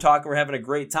know, we're talking, we're having a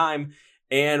great time.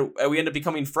 And we end up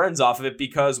becoming friends off of it,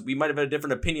 because we might have had a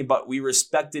different opinion, but we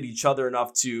respected each other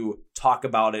enough to talk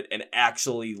about it and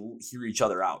actually hear each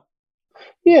other out.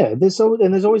 Yeah, there's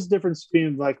always a difference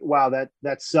between like, wow,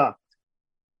 that sucked,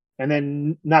 and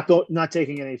then not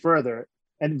taking it any further,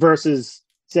 and versus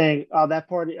saying, oh, that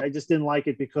part I just didn't like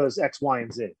it because X, Y,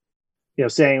 and Z. You know,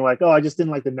 saying like, oh, I just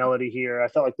didn't like the melody here. I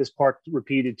felt like this part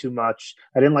repeated too much.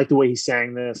 I didn't like the way he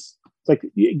sang this. It's like,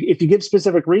 if you give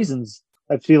specific reasons,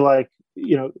 I feel like,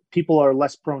 you know, people are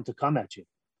less prone to come at you.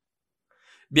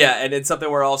 Yeah, and it's something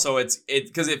where also it's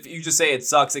because if you just say it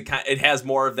sucks, it has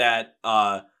more of that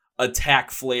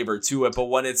attack flavor to it. But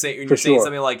when you're saying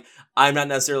something like, I'm not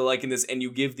necessarily liking this, and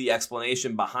you give the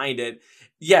explanation behind it,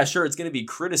 yeah, sure, it's going to be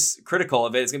critical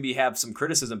of it. It's going to have some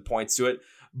criticism points to it.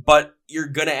 But you're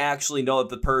going to actually know that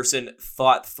the person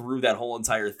thought through that whole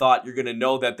entire thought. You're going to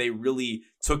know that they really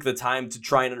took the time to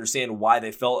try and understand why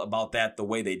they felt about that the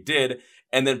way they did,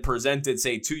 and then presented,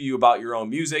 say, to you about your own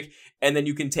music. And then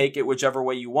you can take it whichever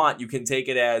way you want. You can take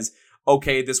it as,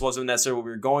 okay, this wasn't necessarily what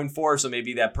we were going for. So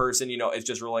maybe that person, you know, is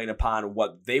just relying upon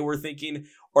what they were thinking.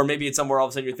 Or maybe it's somewhere all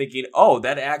of a sudden you're thinking, oh,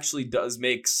 that actually does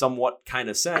make somewhat kind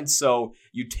of sense. So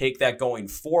you take that going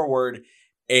forward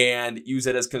and use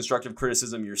it as constructive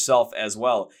criticism yourself as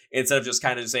well, instead of just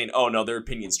kind of saying, oh, no, their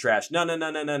opinion's trash. No.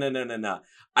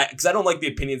 Because I don't like the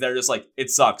opinions that are just like, it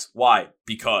sucks. Why?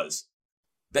 Because.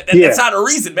 That's not a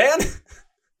reason, man.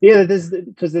 Yeah,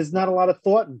 because there's not a lot of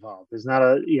thought involved. There's not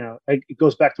it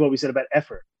goes back to what we said about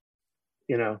effort.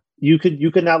 You know, you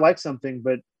could not like something,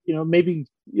 but, you know, maybe,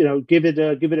 you know, give it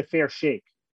a fair shake,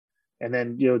 and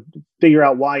then, you know, figure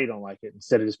out why you don't like it,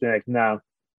 instead of just being like, no,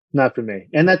 not for me.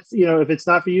 And that's, you know, if it's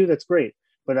not for you, that's great.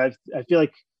 But I feel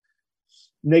like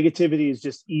negativity is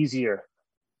just easier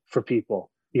for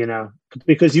people, you know,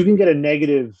 because you can get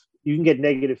negative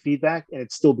feedback and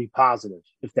it still be positive,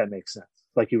 if that makes sense.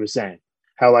 Like you were saying,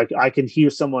 how like I can hear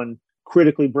someone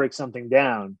critically break something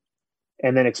down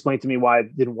and then explain to me why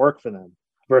it didn't work for them,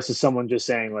 versus someone just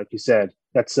saying, like you said,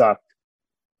 that sucked.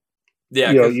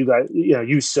 Yeah, you know, you guys, you know,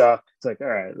 you suck. It's like, all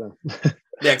right.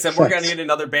 Yeah, except we're going to get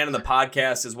another band in the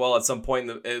podcast as well at some point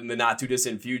in the not too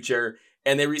distant future.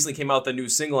 And they recently came out with a new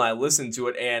single, and I listened to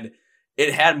it, and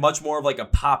it had much more of like a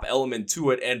pop element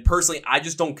to it. And personally, I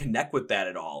just don't connect with that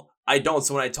at all. I don't.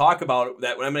 So when I talk about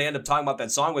that, when I'm going to end up talking about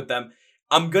that song with them,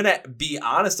 I'm going to be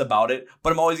honest about it,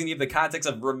 but I'm always going to give the context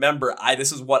of, remember,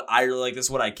 this is what I really like, this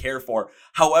is what I care for.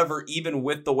 However, even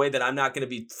with the way that I'm not going to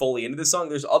be fully into the song,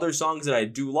 there's other songs that I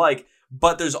do like,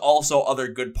 but there's also other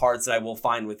good parts that I will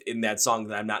find within that song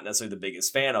that I'm not necessarily the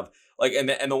biggest fan of. Like, and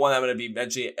the one I'm going to be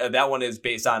mentioning, that one is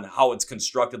based on how it's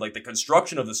constructed. Like, the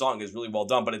construction of the song is really well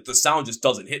done, but the sound just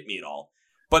doesn't hit me at all.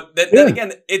 But then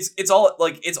again, it's all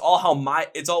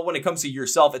when it comes to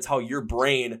yourself, it's how your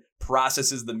brain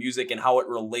processes the music and how it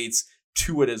relates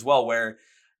to it as well. Where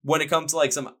when it comes to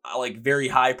like some like very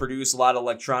high produced, a lot of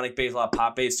electronic bass, a lot of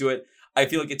pop bass to it, I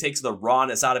feel like it takes the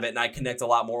rawness out of it, and I connect a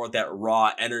lot more with that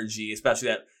raw energy, especially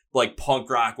that like punk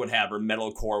rock would have, or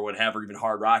metalcore would have, or even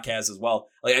hard rock has as well.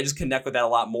 Like, I just connect with that a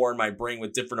lot more in my brain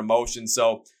with different emotions.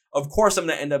 So of course I'm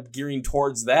going to end up gearing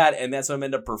towards that, and that's what I'm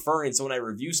end up preferring. So when I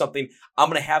review something, I'm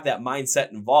going to have that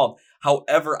mindset involved.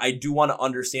 However, I do want to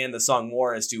understand the song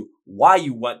more as to why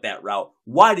you went that route.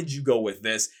 Why did you go with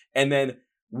this? And then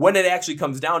when it actually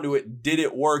comes down to it, did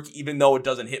it work, even though it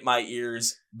doesn't hit my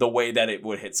ears the way that it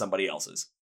would hit somebody else's?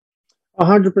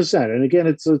 100%. And again,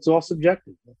 it's all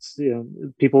subjective. It's, you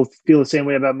know, people feel the same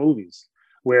way about movies,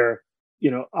 where,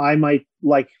 you know, I might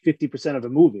like 50% of a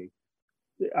movie.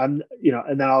 And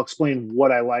then I'll explain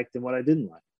what I liked and what I didn't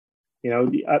like. You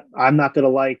know, I'm not going to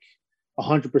like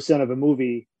 100% of a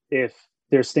movie if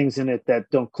there's things in it that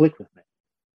don't click with me,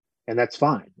 and that's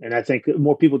fine. And I think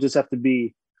more people just have to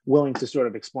be willing to sort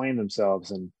of explain themselves,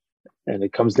 and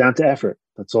it comes down to effort.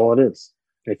 That's all it is.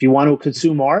 If you want to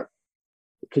consume art,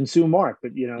 consume art,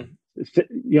 but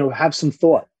have some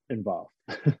thought involved.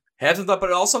 Have some thought, but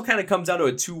it also kind of comes down to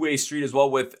a two-way street as well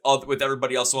with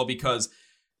everybody else as well, because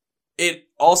it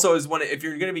also is if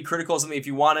you're going to be critical of something, if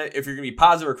you're going to be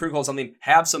positive or critical of something,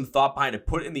 have some thought behind it,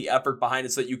 put in the effort behind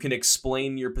it so that you can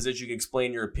explain your position, you can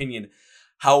explain your opinion.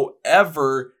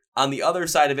 However, on the other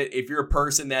side of it, if you're a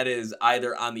person that is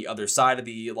either on the other side of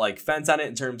the fence on it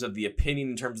in terms of the opinion,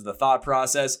 in terms of the thought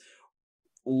process,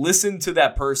 listen to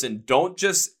that person. Don't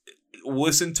just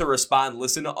listen to respond,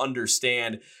 listen to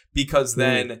understand, because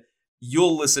then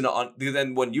you'll listen to,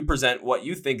 then when you present what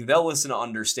you think, they'll listen to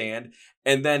understand.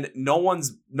 And then no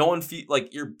one feel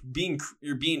like you're being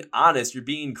honest, you're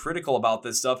being critical about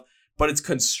this stuff, but it's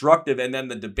constructive. And then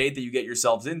the debate that you get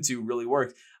yourselves into really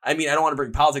works. I mean, I don't want to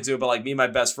bring politics into it, but me and my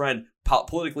best friend,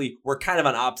 politically, we're kind of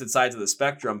on opposite sides of the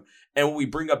spectrum. And when we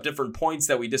bring up different points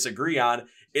that we disagree on,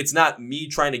 it's not me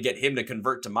trying to get him to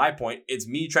convert to my point. It's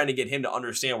me trying to get him to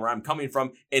understand where I'm coming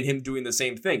from and him doing the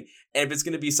same thing. And if it's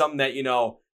going to be something that,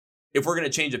 if we're going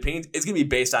to change opinions, it's going to be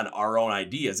based on our own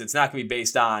ideas. It's not going to be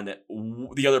based on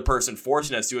the other person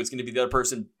forcing us to. It's going to be the other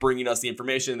person bringing us the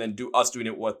information and then us doing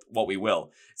it with what we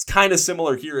will. It's kind of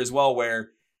similar here as well,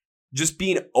 where just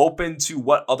being open to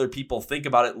what other people think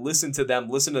about it, listen to them,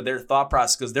 listen to their thought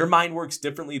process, because their mind works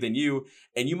differently than you.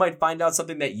 And you might find out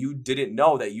something that you didn't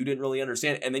know, that you didn't really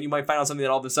understand. And then you might find out something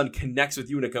that all of a sudden connects with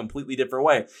you in a completely different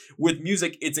way. With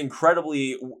music, it's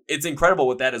incredible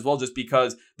with that as well, just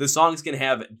because the songs can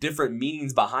have different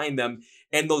meanings behind them.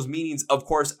 And those meanings, of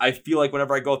course, I feel like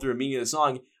whenever I go through a meaning of the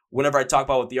song, whenever I talk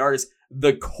about with the artist,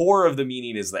 the core of the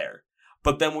meaning is there.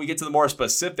 But then when we get to the more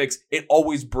specifics, it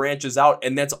always branches out.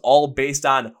 And that's all based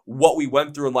on what we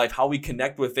went through in life, how we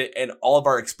connect with it, and all of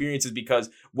our experiences, because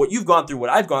what you've gone through,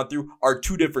 what I've gone through are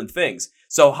two different things.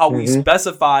 So how we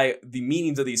specify the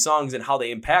meanings of these songs and how they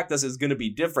impact us is going to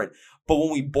be different. But when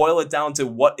we boil it down to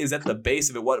what is at the base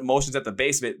of it, what emotions at the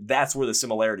base of it, that's where the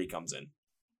similarity comes in.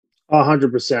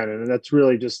 100%. And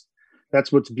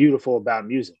that's what's beautiful about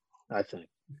music, I think,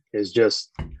 is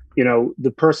just,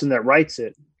 the person that writes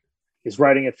it is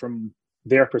writing it from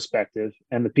their perspective,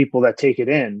 and the people that take it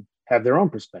in have their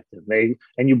own perspective.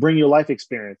 And you bring your life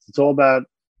experience. It's all about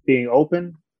being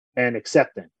open and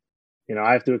accepting.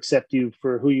 I have to accept you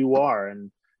for who you are.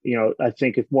 And, I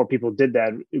think if more people did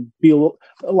that,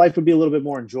 life would be a little bit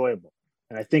more enjoyable.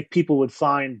 And I think people would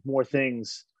find more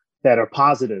things that are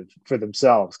positive for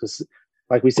themselves. Because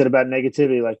like we said about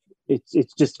negativity,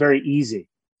 it's just very easy.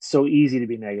 It's so easy to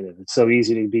be negative. It's so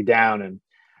easy to be down. And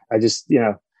I just,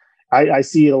 I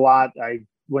see it a lot. I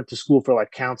went to school for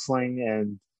counseling,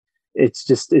 and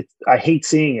I hate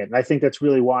seeing it. And I think that's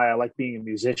really why I like being a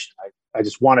musician. I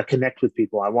just want to connect with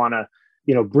people. I want to,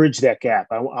 bridge that gap.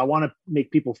 I want to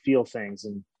make people feel things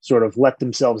and sort of let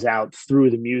themselves out through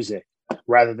the music,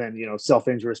 rather than,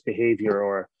 self-injurious behavior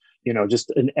or, just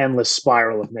an endless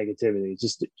spiral of negativity.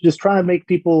 Just trying to make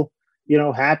people,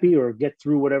 happy or get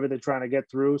through whatever they're trying to get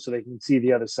through so they can see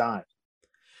the other side.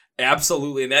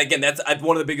 Absolutely. And again, that's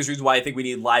one of the biggest reasons why I think we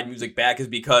need live music back, is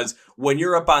because when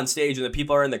you're up on stage and the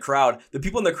people are in the crowd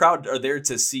are there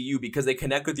to see you because they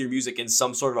connect with your music in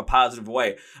some sort of a positive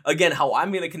way. Again, how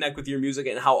I'm going to connect with your music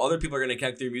and how other people are going to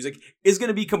connect with your music is going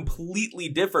to be completely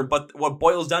different. But what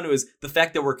boils down to is the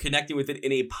fact that we're connecting with it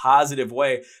in a positive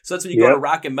way. So that's when you go to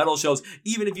rock and metal shows,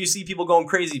 even if you see people going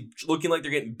crazy, looking like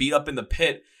they're getting beat up in the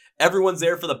pit, everyone's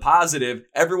there for the positive.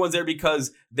 Everyone's there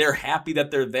because they're happy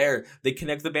that they're there. They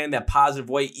connect the band that positive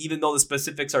way, even though the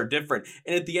specifics are different.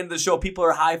 And at the end of the show, people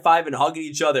are high-fiving, hugging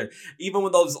each other. Even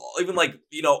when those,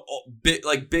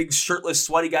 big shirtless,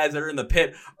 sweaty guys that are in the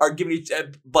pit are giving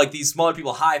these smaller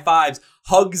people high fives,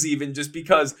 hugs even, just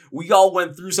because we all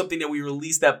went through something and we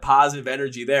released that positive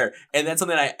energy there. And that's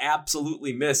something I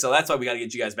absolutely miss. So that's why we got to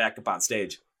get you guys back up on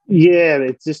stage. Yeah,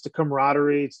 it's just a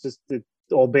camaraderie. It's just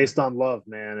all based on love,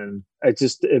 man. And it's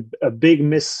just a big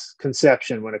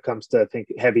misconception when it comes to, I think,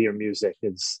 heavier music.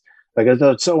 It's like,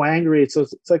 it's so angry. It's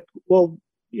like, well,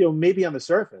 maybe on the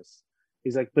surface,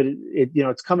 he's like, but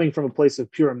it's coming from a place of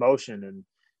pure emotion. And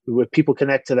when people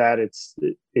connect to that,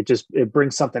 it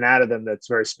brings something out of them that's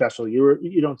very special.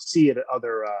 You don't see it at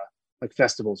other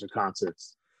festivals or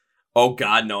concerts. Oh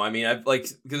God, no. I mean,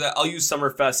 because I'll use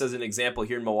Summerfest as an example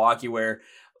here in Milwaukee, where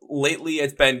lately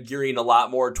it's been gearing a lot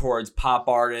more towards pop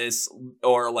artists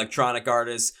or electronic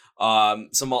artists,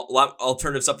 some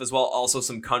alternative stuff as well, also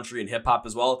some country and hip hop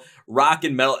as well. Rock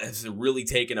and metal has really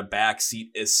taken a back seat,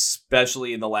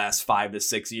 especially in the last 5 to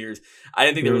 6 years. I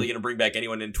didn't think they were really going to bring back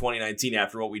anyone in 2019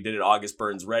 after what we did at August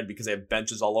Burns Red, because they have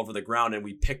benches all over the ground, and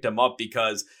we picked them up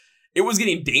because it was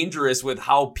getting dangerous with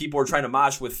how people were trying to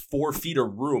mosh with 4 feet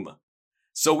of room.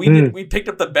 So we picked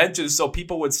up the benches so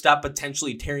people would stop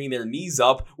potentially tearing their knees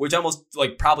up, which almost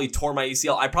like probably tore my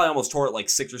ACL. I probably almost tore it like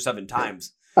 6 or 7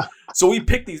 times. So we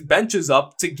picked these benches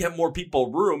up to get more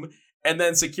people room. And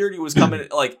then security was coming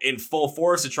like in full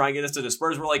force to try and get us to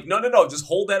disperse. We're like, no, just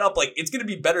hold that up. Like, it's going to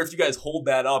be better if you guys hold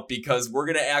that up because we're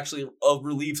going to actually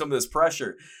relieve some of this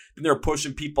pressure. Then they're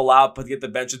pushing people out, but to get the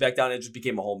benches back down, it just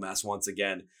became a whole mess once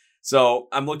again. So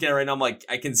I'm looking at it right now. I'm like,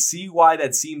 I can see why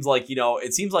that seems like,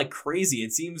 it seems like crazy.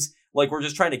 It seems like we're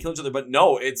just trying to kill each other. But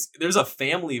no, there's a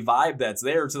family vibe that's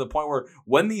there to the point where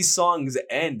when these songs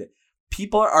end,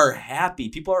 people are happy.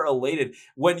 People are elated.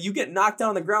 When you get knocked down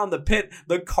on the ground, the pit,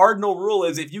 the cardinal rule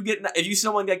is if you see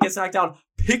someone that gets knocked down,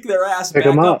 pick their ass back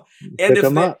up.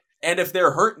 And if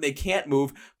they're hurt and they can't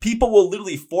move, people will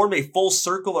literally form a full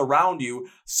circle around you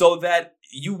so that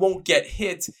you won't get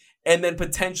hit. And then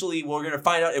potentially we're going to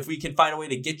find out if we can find a way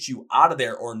to get you out of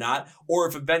there or not, or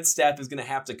if event staff is going to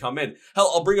have to come in.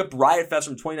 Hell, I'll bring up Riot Fest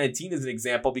from 2019 as an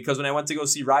example, because when I went to go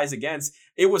see Rise Against,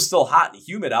 it was still hot and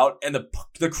humid out, and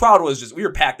the crowd was just, we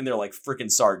were packed in there like freaking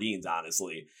sardines,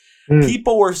 honestly.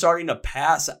 People were starting to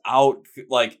pass out,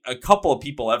 like a couple of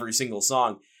people every single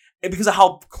song. And because of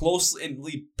how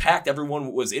closely packed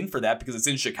everyone was in for that, because it's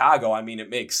in Chicago, I mean,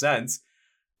 it makes sense.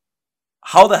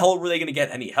 How the hell were they going to get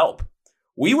any help?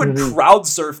 We would crowd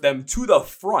surf them to the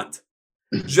front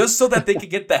just so that they could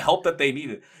get the help that they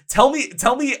needed. Tell me,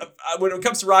 when it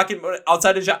comes to rock and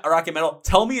outside of rock and metal,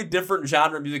 tell me a different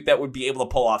genre of music that would be able to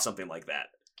pull off something like that.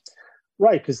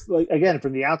 Right, because like again,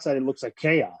 from the outside, it looks like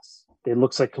chaos. It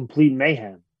looks like complete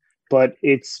mayhem, but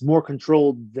it's more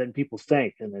controlled than people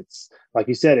think, and it's like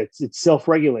you said, it's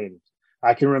self-regulated.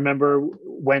 I can remember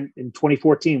when in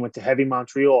 2014 went to Heavy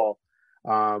Montreal.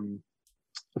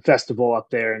 Festival up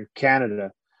there in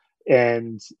Canada,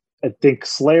 and I think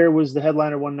Slayer was the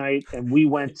headliner one night, and we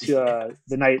went to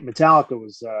the night Metallica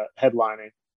was headlining,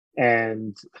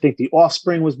 and I think The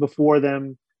Offspring was before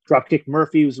them. Dropkick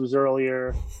Murphys was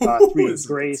earlier. Three of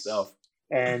Grace,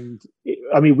 and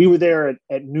I mean we were there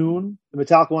at noon. The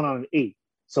Metallica went on at 8,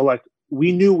 so like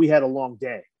we knew we had a long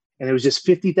day, and there was just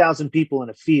 50,000 people in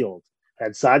a field,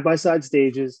 had side by side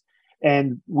stages,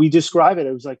 and we describe it.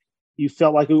 It was like you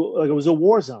felt like it was a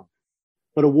war zone,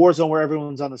 but a war zone where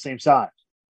everyone's on the same side,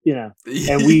 And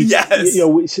we, yes.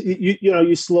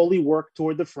 You slowly work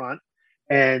toward the front,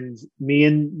 and me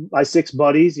and my 6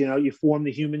 buddies, you form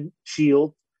the human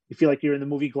shield. You feel like you're in the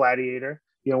movie Gladiator.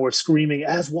 We're screaming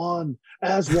as one,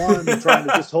 and trying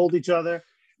to just hold each other.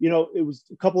 It was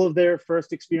a couple of their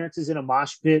first experiences in a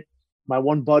mosh pit. My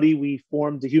one buddy, we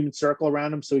formed a human circle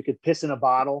around him so he could piss in a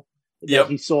bottle that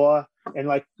he saw. And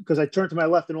like, because I turned to my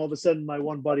left and all of a sudden my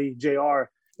one buddy, JR,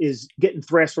 is getting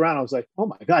thrashed around. I was like, oh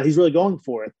my God, he's really going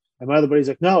for it. And my other buddy's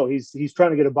like, no, he's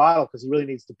trying to get a bottle because he really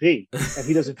needs to pee. And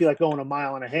he doesn't feel like going a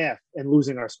mile and a half and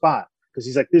losing our spot. Because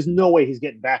he's like, there's no way he's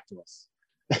getting back to us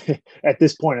at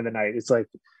this point of the night. It's like,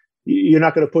 you're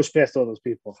not going to push past all those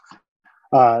people.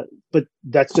 But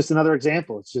that's just another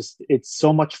example. It's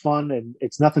so much fun, and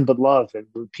it's nothing but love. And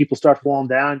when people start falling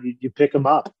down, you pick them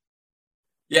up.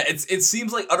 Yeah, it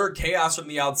seems like utter chaos from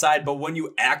the outside, but when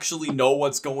you actually know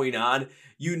what's going on,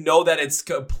 you know that it's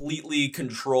completely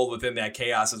controlled within that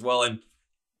chaos as well. And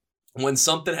when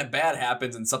something bad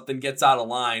happens and something gets out of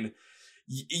line,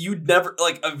 you'd never,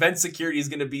 like, event security is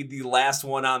going to be the last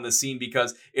one on the scene,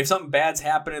 because if something bad's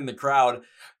happening in the crowd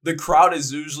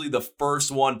is usually the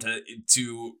first one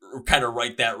to kind of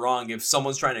right that wrong. If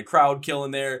someone's trying to crowd kill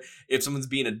in there, if someone's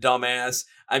being a dumbass,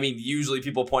 I mean, usually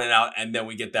people point it out and then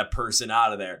we get that person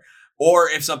out of there. Or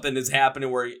if something is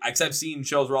happening where, because I've seen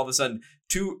shows where all of a sudden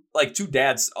two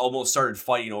dads almost started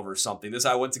fighting over something.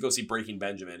 I went to go see Breaking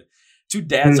Benjamin. 2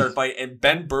 dads started fighting, and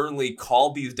Ben Burnley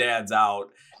called these dads out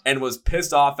and was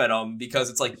pissed off at them because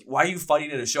it's like, why are you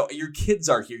fighting in a show? Your kids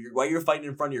are here. Why are you fighting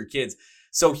in front of your kids?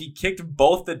 So he kicked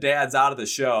both the dads out of the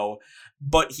show,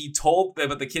 but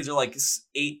the kids are like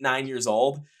 8, 9 years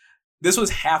old. This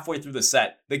was halfway through the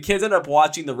set. The kids ended up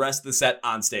watching the rest of the set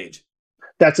on stage.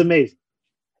 That's amazing.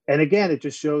 And again, it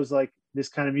just shows like this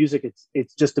kind of music.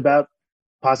 It's just about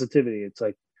positivity. It's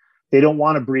like, they don't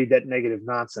want to breed that negative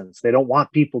nonsense. They don't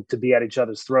want people to be at each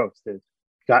other's throats. They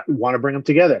want to bring them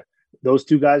together. Those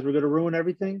 2 guys were going to ruin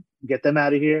everything. Get them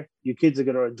out of here. You kids are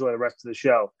going to enjoy the rest of the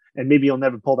show. And maybe you'll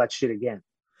never pull that shit again.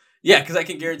 Yeah, because I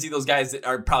can guarantee those guys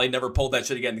are probably never pulled that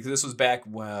shit again, because this was back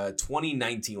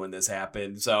 2019 when this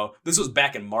happened. So this was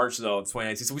back in March, though, of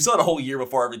 2019. So we still had a whole year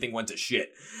before everything went to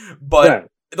shit. But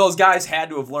those guys had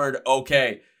to have learned,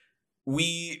 okay,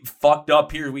 we fucked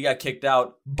up here. We got kicked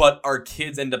out, but our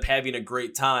kids end up having a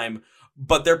great time.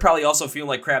 But they're probably also feeling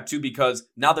like crap, too, because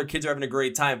now their kids are having a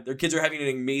great time. Their kids are having an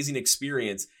amazing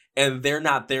experience. and they're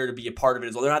not there to be a part of it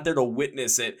as well. They're not there to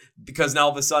witness it, because now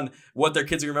all of a sudden what their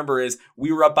kids remember is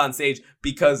we were up on stage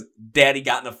because daddy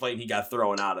got in a fight and he got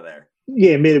thrown out of there.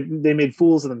 Yeah, they made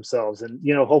fools of themselves. And,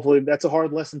 hopefully that's a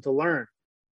hard lesson to learn,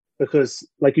 because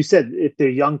like you said, if they're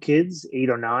young kids, 8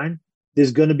 or 9,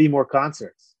 there's going to be more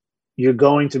concerts. You're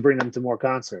going to bring them to more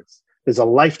concerts. There's a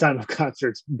lifetime of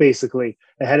concerts basically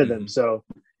ahead of them. So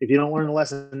if you don't learn a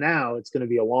lesson now, it's going to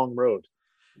be a long road.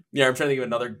 Yeah, I'm trying to think of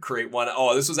another great one. Oh,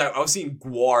 I was seeing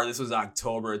GWAR. This was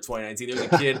October of 2019. There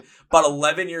was a kid about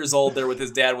 11 years old there with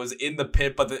his dad, was in the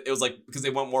pit, but it was like, because they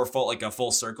went more full, like a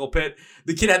full circle pit.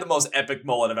 The kid had the most epic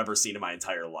mullet I've ever seen in my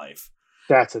entire life.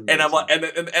 That's amazing. And I'm like,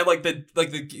 and like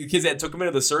the kids that took him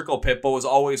into the circle pit, but was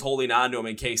always holding on to him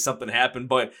in case something happened.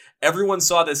 But everyone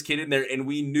saw this kid in there, and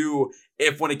we knew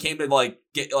if when it came to knocking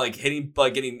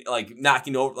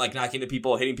into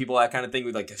people, hitting people, that kind of thing,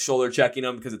 with like shoulder checking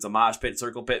them because it's a mosh pit,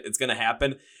 circle pit, it's gonna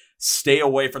happen. Stay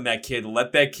away from that kid.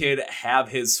 Let that kid have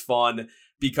his fun,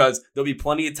 because there'll be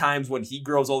plenty of times when he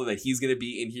grows older that he's going to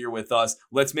be in here with us.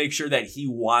 Let's make sure that he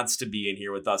wants to be in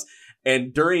here with us.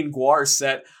 And during GWAR's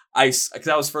set, because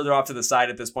I was further off to the side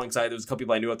at this point, because there was a couple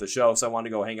people I knew at the show, so I wanted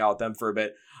to go hang out with them for a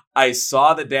bit. I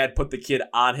saw the dad put the kid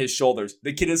on his shoulders.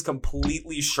 The kid is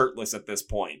completely shirtless at this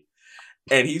point,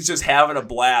 and he's just having a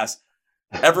blast.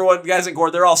 Everyone, guys in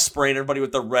GWAR, they're all spraying everybody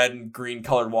with the red and green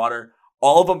colored water.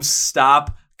 All of them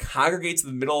stop, congregate to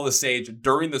the middle of the stage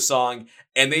during the song,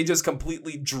 and they just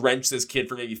completely drench this kid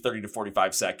for maybe 30 to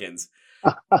 45 seconds.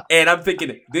 And I'm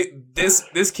thinking,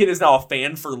 this kid is now a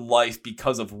fan for life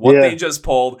because of what they just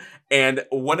pulled. And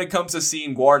when it comes to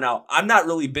seeing GWAR now, I'm not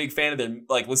really a big fan of them,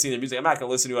 like listening to their music. I'm not going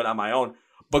to listen to it on my own.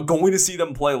 But going to see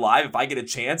them play live, if I get a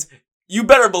chance, you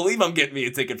better believe I'm getting me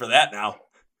a ticket for that now.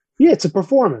 Yeah, it's a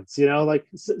performance. Like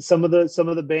some of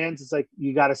the bands, it's like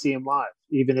you got to see them live,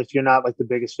 even if you're not like the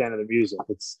biggest fan of the music.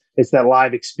 It's that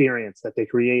live experience that they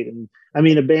create. And I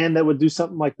mean, a band that would do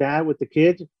something like that with the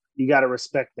kid, you got to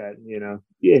respect that,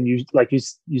 and you, like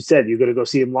you said, you're going to go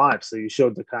see them live. So you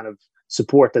showed the kind of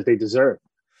support that they deserve.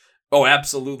 Oh,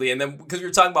 absolutely. And then because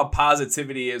you're talking about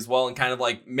positivity as well, and kind of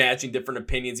like matching different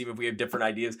opinions, even if we have different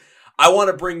ideas, I want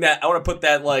to put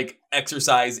that like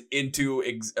exercise into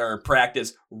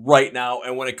practice right now.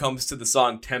 And when it comes to the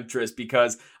song Temptress,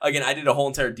 because again, I did a whole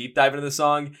entire deep dive into the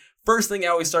song. First thing I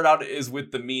always start out is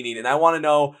with the meaning. And I want to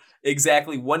know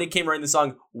exactly when it came writing the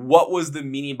song, what was the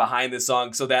meaning behind this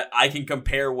song, so that I can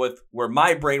compare with where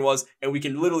my brain was, and we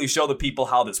can literally show the people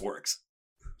how this works.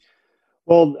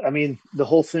 Well, I mean, the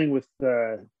whole thing with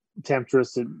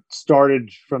Temptress, it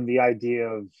started from the idea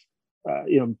of,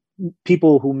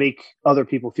 people who make other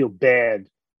people feel bad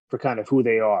for kind of who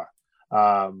they are.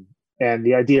 And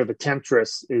the idea of a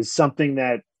temptress is something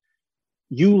that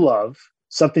you love,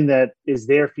 something that is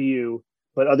there for you,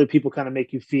 but other people kind of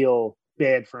make you feel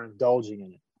bad for indulging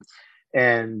in it.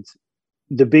 And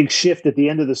the big shift at the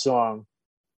end of the song,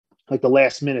 like the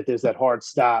last minute, there's that hard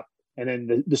stop, and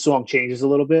then the song changes a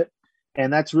little bit.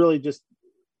 And that's really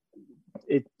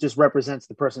it just represents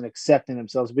the person accepting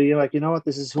themselves, being like, you know what,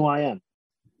 this is who I am.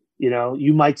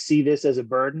 You might see this as a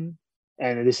burden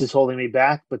and this is holding me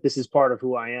back, but this is part of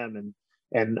who I am.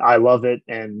 And I love it.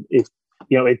 And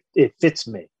it fits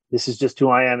me. This is just who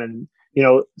I am. And,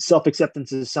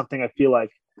 self-acceptance is something I feel like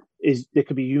it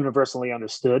could be universally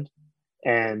understood,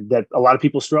 and that a lot of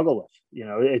people struggle with.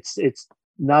 It's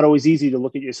not always easy to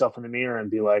look at yourself in the mirror and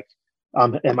be like,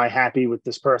 am I happy with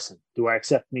this person? Do I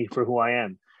accept me for who I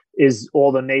am? Is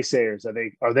all the naysayers,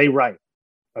 are they right?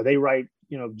 Are they right,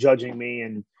 judging me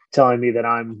and telling me that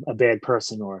I'm a bad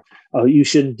person, or, oh, you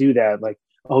shouldn't do that. Like,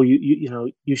 oh,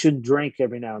 you shouldn't drink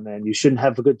every now and then. You shouldn't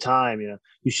have a good time.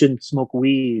 You shouldn't smoke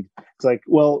weed. It's like,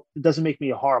 well, it doesn't make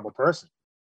me a horrible person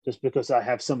just because I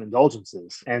have some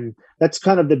indulgences. And that's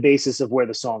kind of the basis of where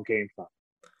the song came from.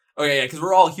 Okay, yeah, because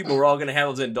we're all human. We're all going to have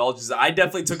those indulgences. I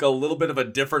definitely took a little bit of a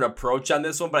different approach on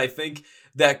this one, but I think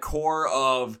that core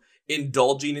of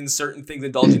indulging in certain things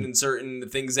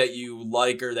that you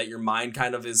like, or that your mind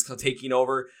kind of is taking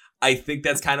over, I think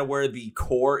that's kind of where the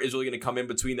core is really going to come in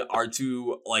between our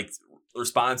two like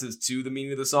responses to the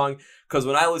meaning of the song. Because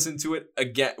when I listened to it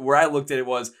again, where I looked at it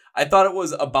was, I thought it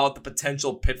was about the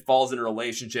potential pitfalls in a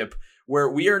relationship, where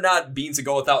we are not beings to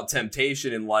go without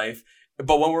temptation in life.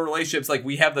 But when we're in relationships, like,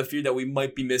 we have the fear that we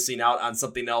might be missing out on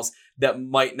something else that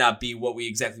might not be what we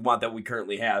exactly want that we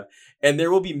currently have. And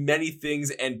there will be many things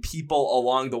and people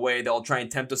along the way that will try and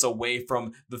tempt us away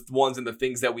from the ones and the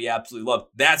things that we absolutely love.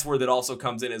 That's where that also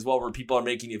comes in as well, where people are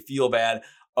making you feel bad.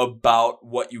 about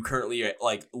what you currently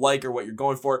like or what you're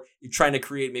going for. You're trying to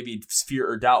create maybe fear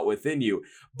or doubt within you.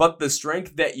 But the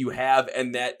strength that you have,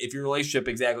 and that if your relationship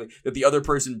exactly that the other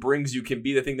person brings you, can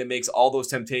be the thing that makes all those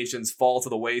temptations fall to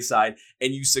the wayside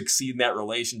and you succeed in that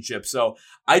relationship. So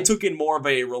I took in more of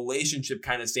a relationship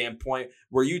kind of standpoint,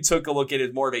 where you took a look at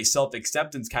it more of a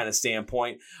self-acceptance kind of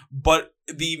standpoint. But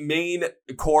the main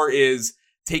core is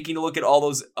taking a look at all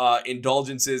those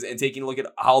indulgences and taking a look at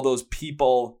how those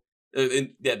people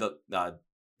did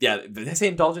I say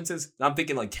indulgences? I'm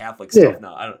thinking like Catholic stuff.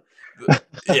 No, I don't.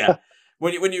 Yeah,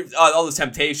 when you all those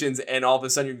temptations, and all of a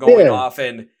sudden you're going off,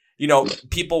 and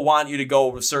people want you to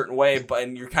go a certain way,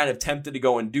 and you're kind of tempted to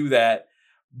go and do that,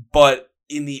 but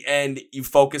in the end, you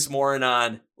focus more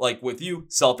on, like with you,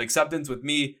 self-acceptance. With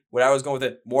me, what I was going with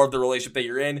it, more of the relationship that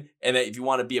you're in, and that if you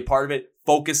want to be a part of it,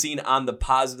 focusing on the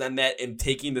positive on that and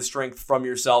taking the strength from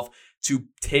yourself to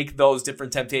take those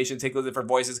different temptations, take those different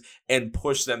voices, and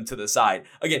push them to the side.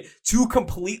 Again, two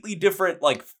completely different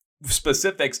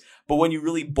specifics, but when you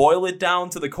really boil it down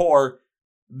to the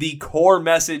core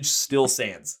message still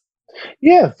stands.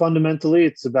 Yeah, fundamentally,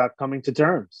 it's about coming to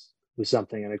terms with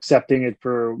something and accepting it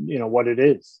for what it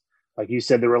is. Like you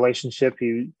said, the relationship.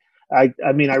 I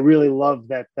really love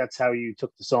that. That's how you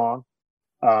took the song.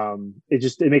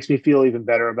 It makes me feel even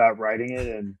better about writing it,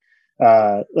 and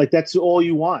that's all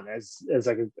you want as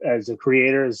a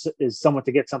creator is someone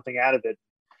to get something out of it.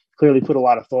 Clearly put a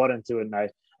lot of thought into it, and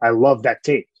I love that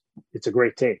take. It's a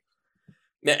great take.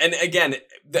 And again,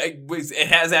 it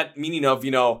has that meaning of,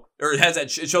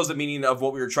 it shows the meaning of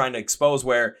what we were trying to expose,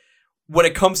 where when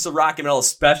it comes to rock and metal,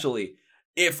 especially,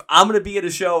 if I'm going to be at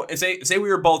a show and say we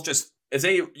were both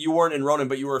say you weren't in Ronan,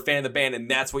 but you were a fan of the band,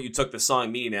 and that's what you took the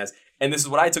song meaning as, and this is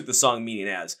what I took the song meaning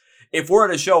as. If we're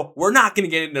at a show, we're not going to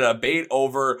get into a debate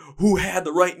over who had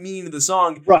the right meaning of the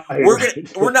song. Right.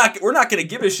 We're not going to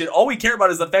give a shit. All we care about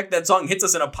is the fact that song hits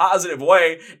us in a positive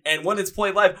way, and when it's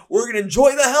played live, we're going to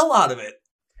enjoy the hell out of it.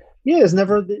 Yeah, it's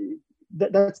never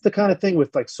that's the kind of thing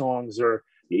with songs or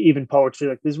even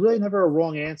poetry. There's really never a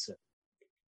wrong answer.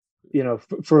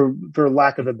 For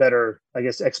lack of a better, I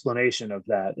guess, explanation of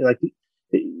that.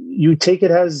 You take it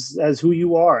as who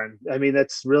you are, and I mean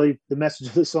that's really the message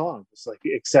of the song. It's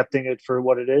accepting it for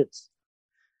what it is.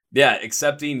 Yeah,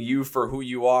 accepting you for who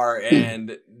you are,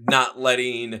 and not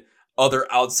letting other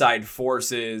outside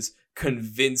forces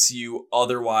convince you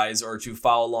otherwise, or to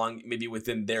follow along maybe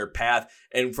within their path.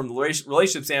 And from the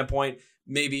relationship standpoint,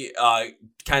 maybe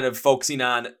kind of focusing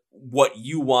on what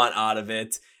you want out of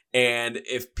it. And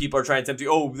if people are trying to tempt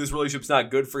you, this relationship's not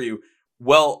good for you,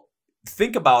 well,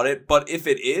 think about it. But if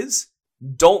it is,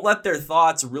 don't let their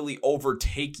thoughts really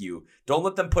overtake you. Don't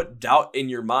let them put doubt in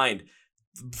your mind.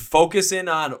 Focus in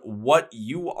on what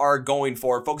you are going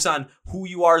for. Focus on who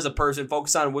you are as a person.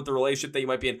 Focus on what the relationship that you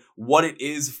might be in, what it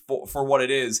is for what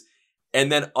it is. And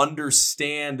then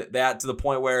understand that to the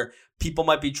point where people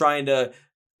might be trying to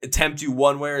tempt you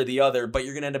one way or the other, but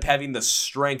you're going to end up having the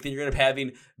strength, and you're going to end up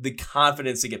having the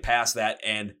confidence to get past that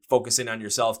and focus in on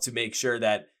yourself to make sure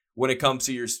that when it comes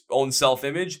to your own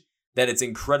self-image, that it's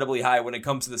incredibly high. When it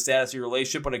comes to the status of your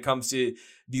relationship, when it comes to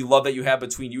the love that you have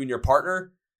between you and your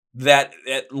partner, that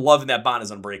love and that bond is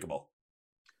unbreakable.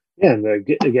 Yeah, and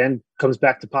again, comes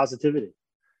back to positivity.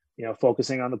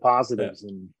 Focusing on the positives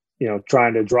and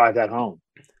trying to drive that home.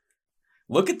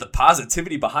 Look at the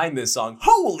positivity behind this song.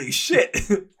 Holy shit.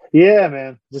 Yeah,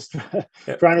 man. Just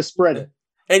trying to spread it.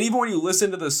 And even when you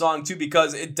listen to the song too,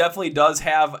 because it definitely does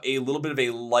have a little bit of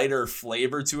a lighter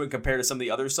flavor to it compared to some of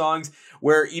the other songs,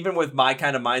 where even with my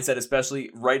kind of mindset, especially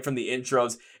right from the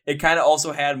intros, it kind of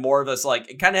also had more of this,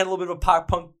 it kind of had a little bit of a pop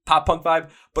punk vibe,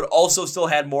 but also still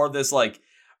had more of this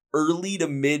early to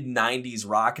mid 90s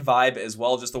rock vibe as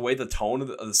well. Just the way the tone of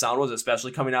the sound was,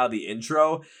 especially coming out of the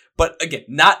intro. But again,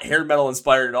 not hair metal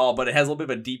inspired at all, but it has a little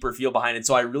bit of a deeper feel behind it.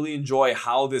 So I really enjoy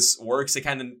how this works to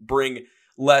kind of bring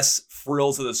less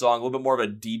frill to the song, a little bit more of a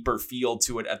deeper feel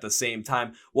to it at the same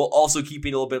time, while also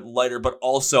keeping it a little bit lighter, but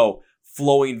also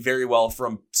flowing very well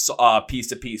from piece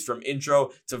to piece, from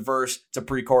intro to verse to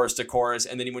pre-chorus to chorus.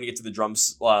 And then when you get to the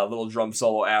drums, little drum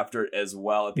solo after it as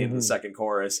well at the end of the second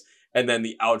chorus, and then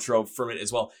the outro from it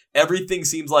as well. Everything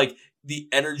seems like the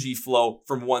energy flow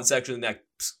from one section to the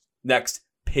next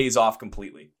pays off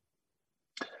completely.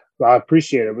 Well, I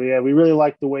appreciate it. But yeah, we really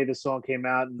like the way the song came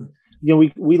out, and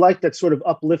we like that sort of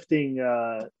uplifting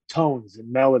tones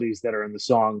and melodies that are in the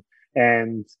song,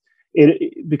 and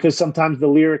it because sometimes the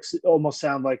lyrics almost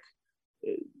sound like,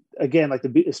 again,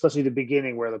 especially the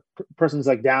beginning where the person's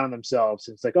down on themselves.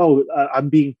 It's I'm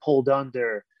being pulled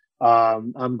under.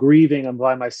 I'm grieving. I'm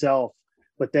by myself.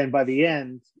 But then by the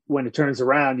end, when it turns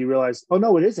around, you realize, oh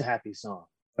no, it is a happy song.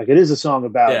 Like it is a song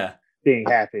about Yeah. being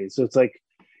happy. So it's like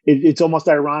it's almost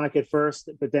ironic at first,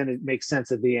 but then it makes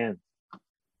sense at the end.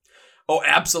 Oh,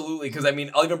 absolutely. Because I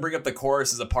mean, I'll even bring up the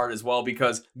chorus as a part as well.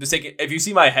 Because if you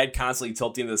see my head constantly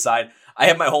tilting to the side, I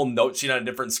have my whole note sheet on a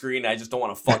different screen. I just don't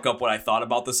want to fuck up what I thought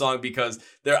about the song because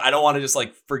I don't want to just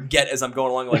like forget as I'm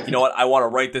going along. Like, you know what? I want to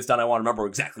write this down. I want to remember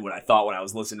exactly what I thought when I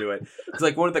was listening to it. It's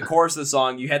like one of the chorus of the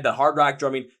song, you had the hard rock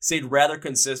drumming stayed rather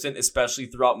consistent, especially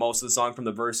throughout most of the song from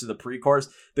the verse to the pre-chorus.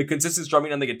 The consistent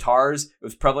strumming on the guitars, it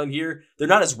was prevalent here. They're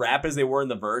not as rapid as they were in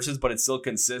the verses, but it's still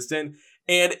consistent.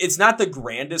 And it's not the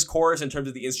grandest chorus in terms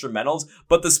of the instrumentals,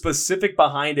 but the specific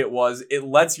behind it was it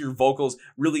lets your vocals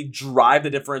really drive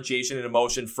the differentiation and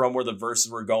emotion from where the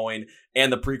verses were going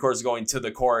and the pre-chorus going to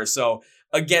the chorus. So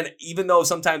again, even though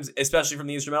sometimes, especially from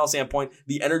the instrumental standpoint,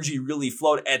 the energy really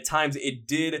flowed, at times it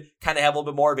did kind of have a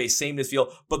little bit more of a sameness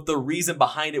feel. But the reason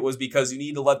behind it was because you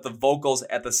need to let the vocals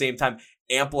at the same time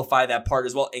amplify that part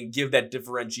as well and give that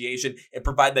differentiation and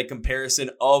provide that comparison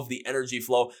of the energy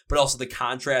flow, but also the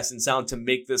contrast and sound to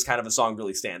make this kind of a song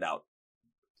really stand out.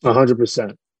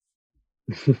 100%.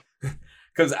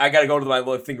 Because I got to go to my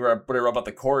little thing where I put about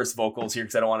the chorus vocals here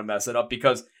because I don't want to mess it up.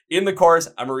 Because in the chorus,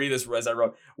 I'm going to read this as I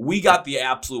wrote, we got the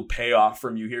absolute payoff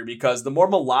from you here because the more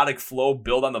melodic flow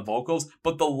build on the vocals,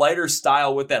 but the lighter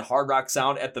style with that hard rock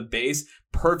sound at the bass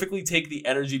perfectly take the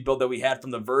energy build that we had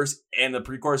from the verse and the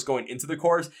pre-chorus going into the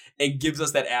chorus and gives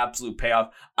us that absolute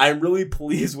payoff. I'm really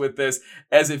pleased with this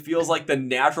as it feels like the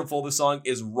natural flow of the song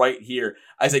is right here.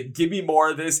 I said, give me more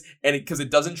of this, and because it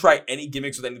doesn't try any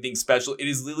gimmicks with anything special, it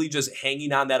is literally just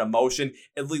hanging on that emotion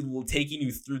and literally taking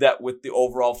you through that with the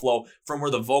overall flow from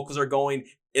where the vocals are going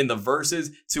in the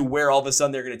verses to where all of a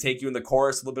sudden they're going to take you in the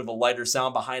chorus, a little bit of a lighter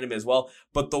sound behind them as well.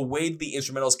 But the way the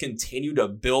instrumentals continue to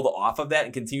build off of that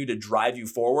and continue to drive you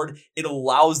forward, it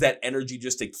allows that energy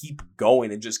just to keep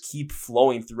going and just keep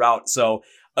flowing throughout. So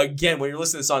again, when you're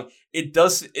listening to the song, it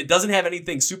doesn't have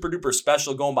anything super duper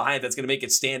special going behind it that's going to make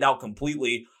it stand out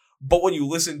completely. But when you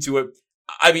listen to it,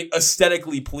 I mean,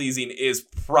 aesthetically pleasing is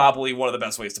probably one of the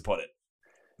best ways to put it.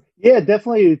 Yeah,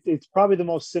 definitely. It's probably the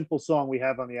most simple song we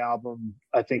have on the album,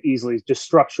 I think, easily, just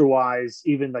structure wise,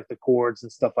 even like the chords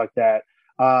and stuff like that.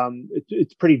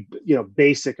 It's pretty,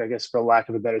 basic, I guess, for lack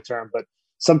of a better term. But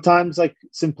sometimes like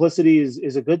simplicity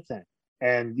is a good thing.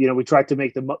 And, we tried to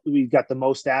make we got the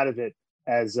most out of it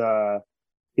as,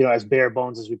 as bare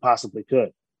bones as we possibly could.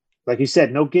 Like you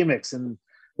said, no gimmicks. And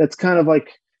that's kind of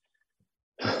like,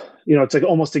 it's like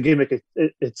almost a gimmick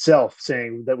itself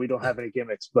saying that we don't have any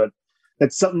gimmicks, but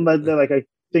that's something that like I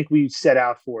think we set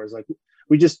out for is like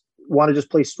we just want to just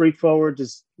play straightforward,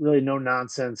 just really no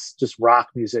nonsense, just rock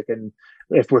music. And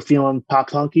if we're feeling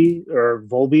pop punky or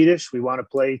Volbeatish, we want to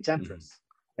play Temptress.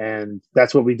 And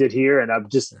that's what we did here. And I'm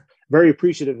just very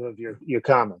appreciative of your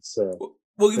comments. Well,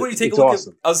 when you take a look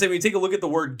awesome. I was saying when you take a look at the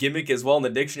word gimmick as well in the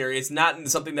dictionary, it's not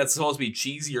something that's supposed to be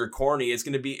cheesy or corny. It's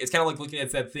kind of like looking at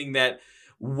that thing that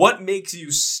what makes you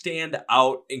stand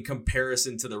out in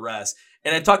comparison to the rest.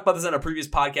 And I talked about this on a previous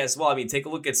podcast as well. I mean, take a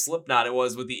look at Slipknot. It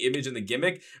was with the image and the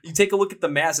gimmick. You take a look at the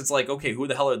mask. It's like, okay, who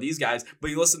the hell are these guys?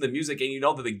 But you listen to the music and you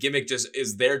know that the gimmick just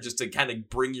is there just to kind of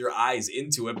bring your eyes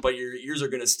into it. But your ears are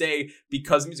going to stay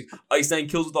because of music. Ice Nine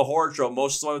Kills with the horror trope.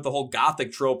 Motion Song with the whole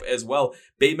gothic trope as well.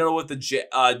 Bay Metal with the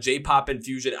J-pop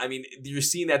infusion. I mean, you're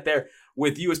seeing that there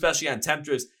with you, especially on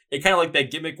Temptress. It kind of like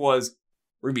that gimmick was,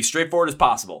 we're going to be straightforward as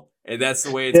possible. And that's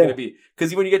the way it's going to be.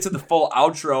 Because when you get to the full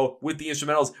outro with the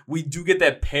instrumentals, we do get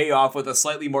that payoff with a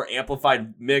slightly more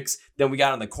amplified mix than we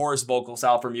got on the chorus vocal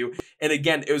style from you. And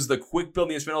again, it was the quick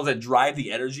building instrumentals that drive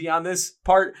the energy on this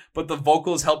part, but the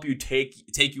vocals help you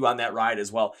take you on that ride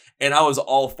as well. And I was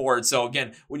all for it. So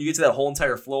again, when you get to that whole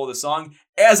entire flow of the song,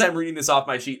 as I'm reading this off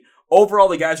my sheet, overall,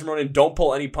 the guys from Ronin don't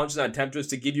pull any punches on Temptress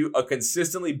to give you a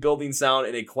consistently building sound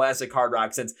in a classic hard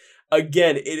rock sense.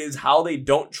 Again, it is how they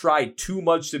don't try too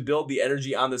much to build the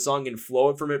energy on the song and flow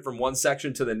it from one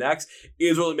section to the next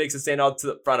is what really makes it stand out to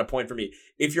the front of point for me.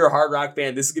 If you're a hard rock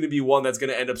fan, this is going to be one that's going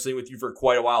to end up staying with you for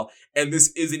quite a while. And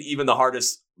this isn't even the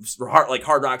hardest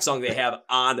hard rock song they have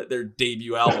on their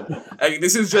debut album. I mean,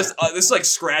 this is just this is like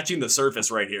scratching the surface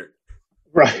right here.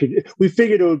 Right. We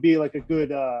figured it would be like a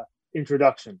good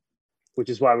introduction, which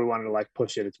is why we wanted to like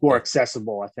push it. It's more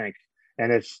accessible, I think.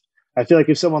 And I feel like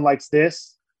if someone likes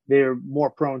this, they're more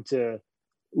prone to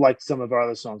like some of our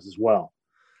other songs as well.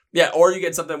 Yeah, or you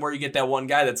get something where you get that one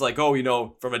guy that's like,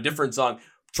 oh, from a different song,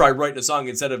 try writing a song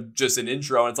instead of just an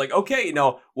intro. And it's like, okay,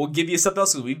 we'll give you something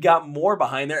else because we've got more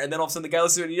behind there. And then all of a sudden the guy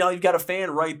listens to it, you've got a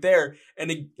fan right there.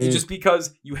 And it's just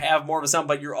because you have more of a sound,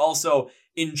 but you're also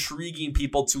intriguing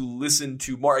people to listen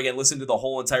to more. Again, listen to the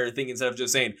whole entire thing instead of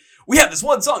just saying, we have this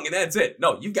one song and that's it.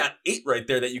 No, you've got 8 right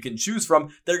there that you can choose from.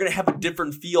 They're going to have a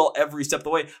different feel every step of the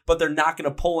way, but they're not going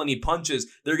to pull any punches.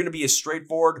 They're going to be as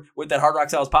straightforward with that hard rock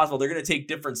style as possible. They're going to take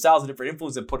different styles and different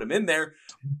influences and put them in there,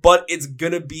 but it's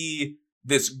going to be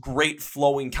this great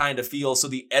flowing kind of feel. So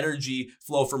the energy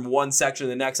flow from one section to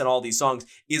the next on all these songs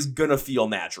is going to feel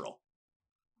natural.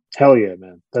 Hell yeah,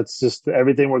 man. That's just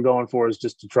everything we're going for, is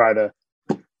just to try to,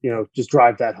 just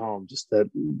drive that home.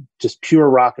 Just pure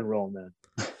rock and roll, man.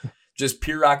 Just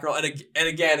pure rock and roll. And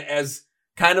again, as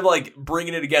kind of like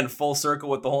bringing it again full circle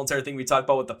with the whole entire thing we talked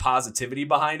about with the positivity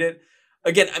behind it.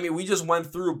 Again, I mean, we just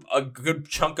went through a good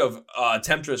chunk of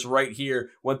Temptress right here,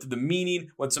 went through the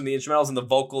meaning, went some of the instrumentals and the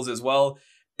vocals as well.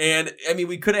 And I mean,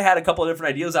 we could have had a couple of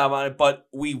different ideas out on it, but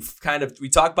we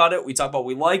talked about it. We talked about what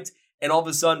we liked. And all of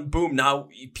a sudden, boom, now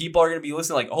people are going to be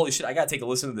listening like, holy shit, I got to take a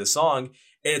listen to this song.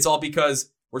 And it's all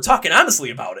because we're talking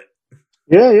honestly about it.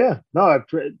 Yeah. No,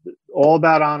 all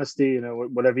about honesty.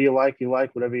 Whatever you like,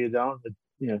 whatever you don't,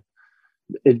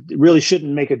 it really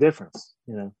shouldn't make a difference,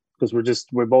 because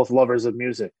we're both lovers of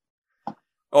music.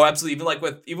 Oh, absolutely.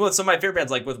 Even with some of my favorite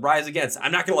bands, like with Rise Against,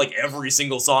 I'm not going to like every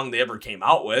single song they ever came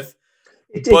out with.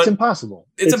 It's impossible.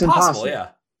 It's impossible. Yeah.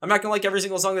 I'm not going to like every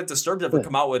single song that Disturbed ever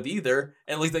come out with either.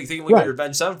 And like thinking like your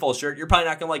Avenged Sevenfold shirt, you're probably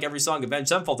not going to like every song Avenged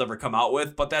Sevenfold's ever come out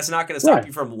with, but that's not going to stop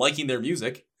you from liking their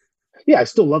music. Yeah, I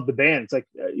still love the band. It's like,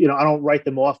 I don't write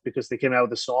them off because they came out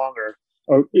with a song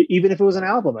or even if it was an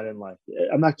album I didn't like.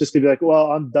 I'm not just going to be like,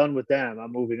 well, I'm done with them,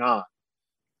 I'm moving on.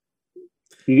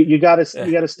 You gotta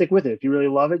stick with it. If you really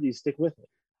love it, you stick with it.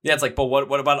 Yeah, it's like, but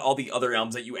what about all the other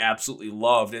albums that you absolutely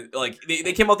loved? And like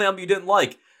they came out with the album you didn't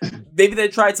like. Maybe they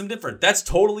tried some different. That's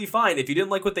totally fine. If you didn't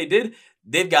like what they did,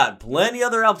 they've got plenty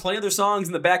other songs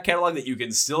in the back catalog that you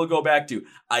can still go back to.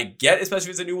 I get, especially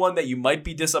if it's a new one, that you might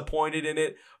be disappointed in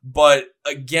it. But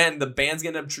again, the band's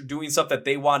going to end up doing stuff that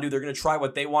they want to do. They're going to try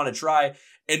what they want to try.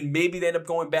 And maybe they end up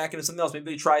going back into something else.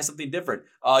 Maybe they try something different.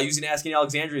 Using Asking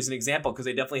Alexandria as an example, because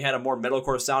they definitely had a more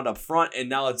metalcore sound up front. And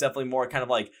now it's definitely more kind of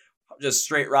like just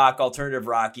straight rock, alternative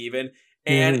rock even.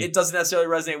 And it doesn't necessarily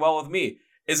resonate well with me.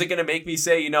 Is it going to make me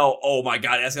say, oh my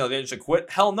God, Asking Alexandria should quit?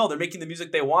 Hell no, they're making the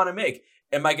music they want to make.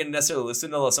 Am I going to necessarily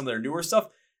listen to some of their newer stuff?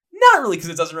 Not really, because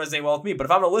it doesn't resonate well with me. But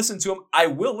if I'm going to listen to them, I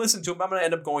will listen to them. I'm going to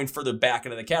end up going further back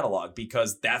into the catalog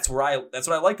because that's what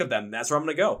I like of them. That's where I'm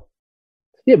going to go.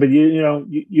 Yeah, but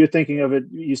you're thinking of it.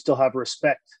 You still have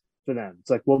respect for them.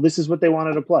 It's like, well, this is what they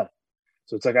wanted to play.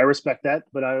 So it's like, I respect that,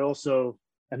 but I also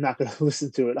am not going to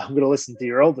listen to it. I'm going to listen to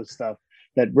your older stuff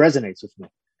that resonates with me.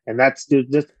 And that's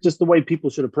just the way people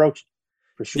should approach it,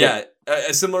 for sure. Yeah,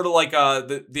 similar to like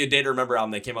the A Day to Remember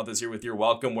album that came out this year with You're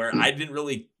Welcome, where I didn't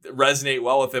really resonate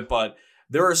well with it, but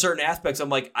there are certain aspects I'm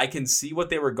like, I can see what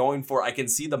they were going for. I can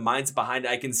see the mindset behind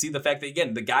it. I can see the fact that,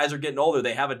 again, the guys are getting older.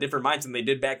 They have a different mindset than they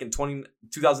did back in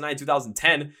 2009,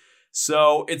 2010.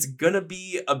 So it's going to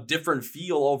be a different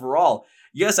feel overall.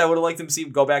 Yes, I would have liked them to see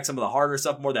go back some of the harder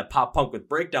stuff, more that pop punk with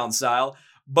breakdown style,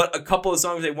 but a couple of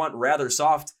songs they went rather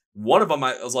soft. One of them,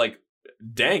 I was like,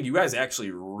 dang, you guys actually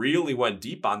really went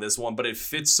deep on this one, but it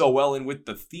fits so well in with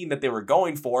the theme that they were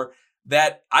going for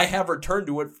that I have returned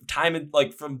to it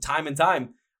from time and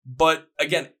time. But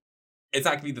again, it's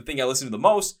not going to be the thing I listen to the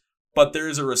most, but there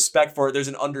is a respect for it. There's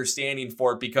an understanding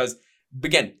for it because,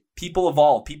 again, people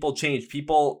evolve, people change,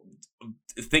 people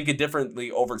think it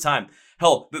differently over time.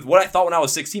 Hell, what I thought when I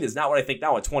was 16 is not what I think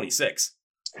now at 26.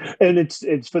 And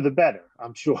it's for the better,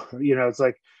 I'm sure. It's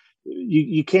like,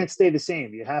 you can't stay the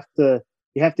same. You have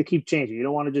to keep changing. You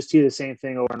don't want to just hear the same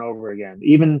thing over and over again.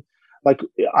 Even like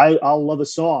I'll love a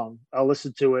song, I'll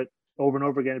listen to it over and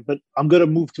over again, but I'm gonna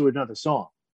move to another song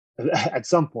at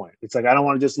some point. It's like I don't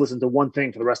want to just listen to one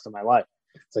thing for the rest of my life.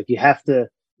 It's like you have to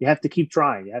keep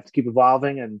trying. You have to keep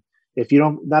evolving, and if you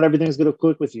don't, not everything's gonna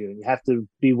click with you, and you have to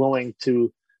be willing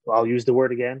to. I'll use the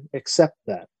word again. Accept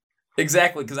that.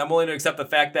 Exactly, because I'm willing to accept the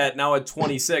fact that now at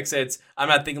 26, I'm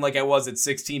not thinking like I was at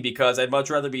 16 because I'd much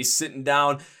rather be sitting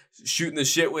down, shooting the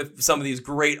shit with some of these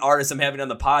great artists I'm having on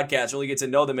the podcast, really get to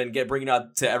know them and bringing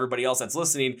out to everybody else that's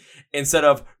listening instead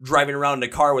of driving around in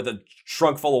a car with a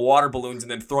trunk full of water balloons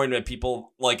and then throwing them at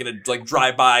people like in a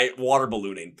drive-by water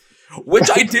ballooning. Which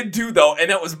I did do, though, and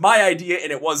that was my idea,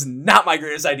 and it was not my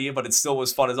greatest idea, but it still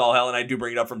was fun as all hell, and I do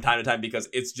bring it up from time to time because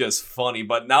it's just funny.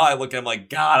 But now I look at him like,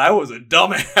 God, I was a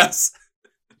dumbass.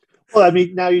 Well, I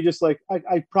mean, now you're just like,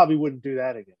 I probably wouldn't do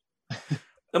that again.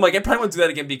 I'm like, I probably wouldn't do that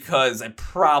again because I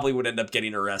probably would end up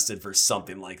getting arrested for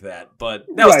something like that. But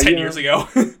that was 10 years ago.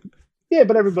 Yeah,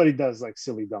 but everybody does like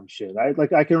silly, dumb shit.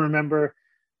 I can remember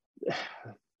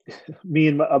me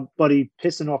and a buddy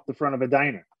pissing off the front of a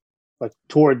diner, like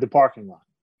toward the parking lot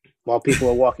while people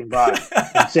are walking by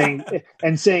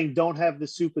and saying, don't have the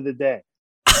soup of the day.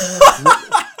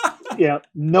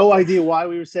 No idea why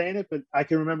we were saying it, but I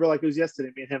can remember like it was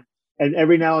yesterday, me and him. And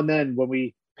every now and then when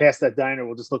we pass that diner,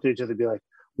 we'll just look at each other and be like,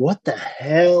 what the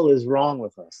hell is wrong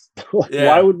with us?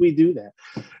 Why would we do that?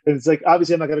 And it's like,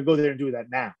 obviously I'm not going to go there and do that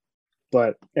now,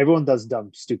 but everyone does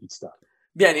dumb, stupid stuff.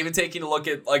 Yeah, and even taking a look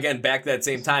at, again, back that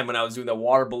same time when I was doing the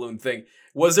water balloon thing,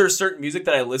 was there certain music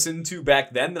that I listened to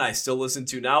back then that I still listen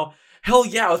to now? Hell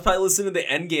yeah, I was probably listening to the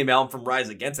Endgame album from Rise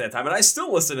Against that time, and I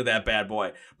still listen to that bad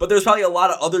boy. But there's probably a lot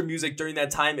of other music during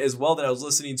that time as well that I was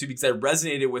listening to because I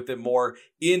resonated with it more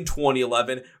in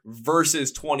 2011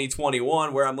 versus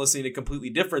 2021, where I'm listening to completely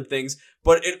different things.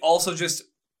 But it also just,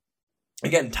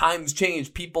 again, times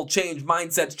change, people change,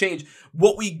 mindsets change.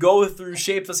 What we go through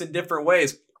shapes us in different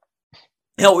ways.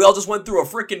 Hell, we all just went through a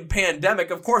freaking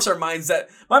pandemic. Of course, my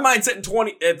mindset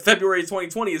in February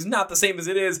 2020 is not the same as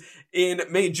it is in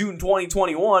May, June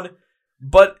 2021.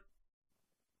 But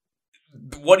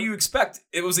what do you expect?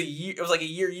 It was a year. It was like a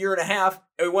year and a half.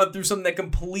 And we went through something that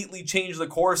completely changed the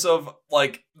course of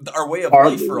like our way of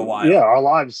life for a while. Yeah, our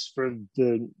lives for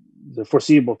the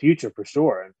foreseeable future, for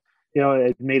sure. And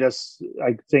it made us,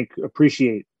 I think,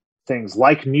 appreciate things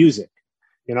like music.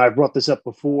 I've brought this up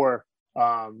before.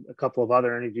 A couple of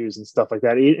other interviews and stuff like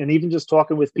that, and even just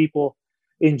talking with people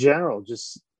in general,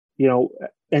 just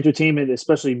entertainment,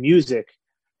 especially music,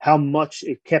 how much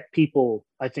it kept people,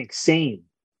 I think, sane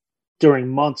during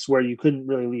months where you couldn't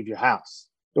really leave your house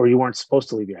or you weren't supposed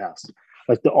to leave your house.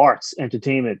 Like the arts,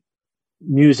 entertainment,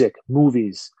 music,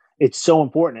 movies, it's so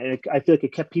important, and I feel like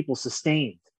it kept people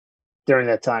sustained during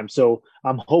that time. So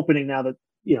I'm hoping now that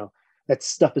that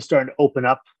stuff is starting to open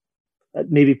up.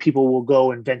 Maybe people will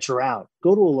go and venture out,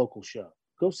 go to a local show,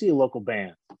 go see a local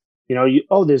band.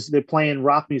 They're playing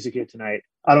rock music here tonight.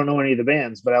 I don't know any of the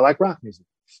bands, but I like rock music.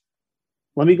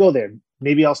 Let me go there.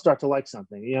 Maybe I'll start to like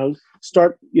something.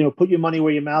 Put your money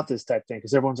where your mouth is type thing.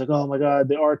 Because everyone's like, oh my God,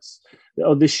 the arts.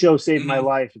 Oh, this show saved my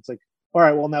life. It's like, all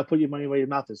right, well now put your money where your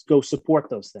mouth is. Go support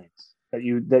those things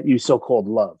that you so-called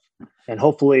love, and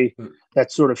hopefully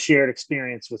that sort of shared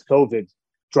experience with COVID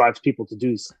drives people to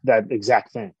do that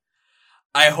exact thing.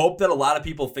 I hope that a lot of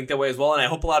people think that way as well, and I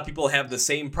hope a lot of people have the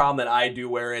same problem that I do,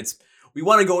 where it's we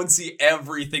want to go and see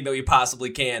everything that we possibly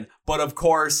can, but of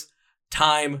course,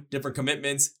 time, different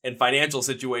commitments, and financial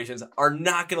situations are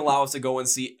not going to allow us to go and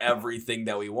see everything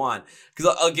that we want.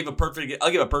 Because I'll give a perfect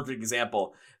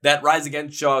example. That Rise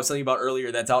Against show I was telling you about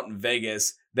earlier, that's out in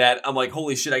Vegas. That I'm like,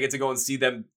 holy shit, I get to go and see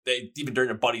them even during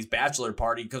a buddy's bachelor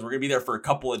party because we're going to be there for a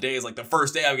couple of days. Like the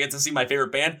first day I get to see my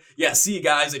favorite band. Yeah, see you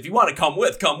guys. If you want to come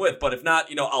with. But if not,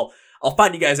 I'll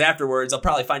find you guys afterwards. I'll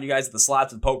probably find you guys at the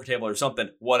slots at the poker table or something,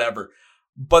 whatever.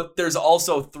 But there's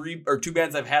also 3 or 2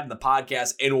 bands I've had in the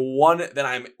podcast and one that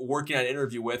I'm working on an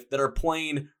interview with that are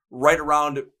playing right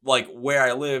around like where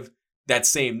I live that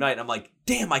same night. I'm like,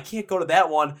 damn, I can't go to that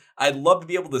one. I'd love to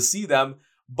be able to see them.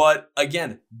 But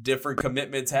again, different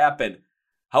commitments happen.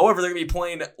 However, they're going to be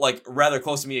playing like rather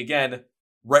close to me again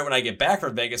right when I get back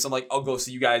from Vegas. I'm like, I'll go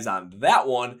see you guys on that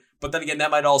one. But then again,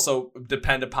 that might also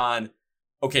depend upon,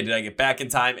 okay, did I get back in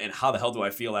time? And how the hell do I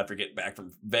feel after getting back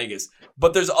from Vegas?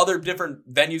 But there's other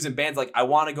different venues and bands. Like I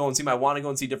want to go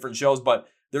and see different shows, but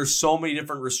there's so many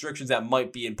different restrictions that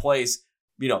might be in place,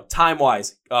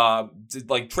 time-wise,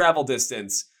 like travel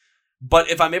distance.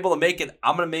 But if I'm able to make it,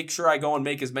 I'm going to make sure I go and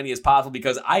make as many as possible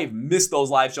because I've missed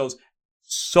those live shows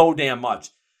so damn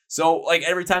much. So like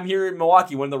every time here in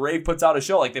Milwaukee, when the Rave puts out a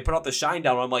show, like they put out the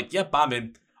Shinedown, I'm like, yep, I'm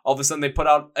in. All of a sudden they put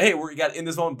out, hey, we got In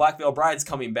This Moment, Black Veil Bride's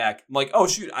coming back. I'm like, oh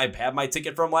shoot, I have my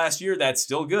ticket from last year. That's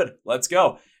still good. Let's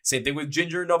go. Same thing with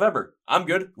Ginger in November. I'm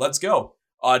good. Let's go.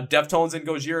 Deftones and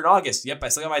Gojira in August. Yep, I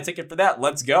still got my ticket for that.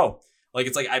 Let's go. Like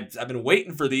it's like I've been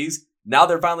waiting for these. Now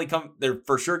they're finally they're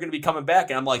for sure going to be coming back.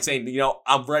 And I'm like saying,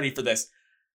 I'm ready for this.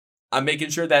 I'm making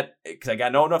sure that, because I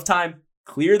got no enough time,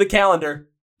 clear the calendar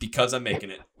because I'm making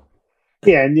it.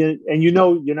 Yeah, and you're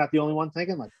not the only one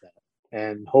thinking like that.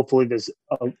 And hopefully there's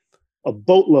a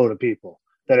boatload of people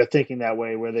that are thinking that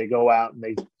way, where they go out and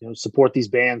they support these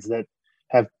bands that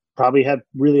have probably had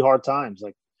really hard times.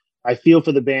 Like I feel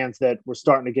for the bands that were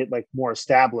starting to get like more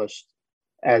established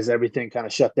as everything kind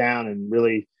of shut down and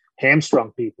really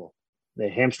hamstrung people. They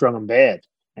hamstrung them bad,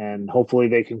 and hopefully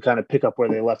they can kind of pick up where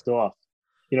they left off.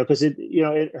 Because it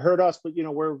hurt us, but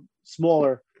we're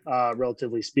smaller,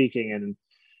 relatively speaking, and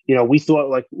we thought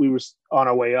like we were on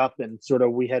our way up, and sort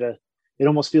of it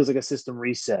almost feels like a system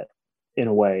reset in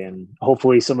a way. And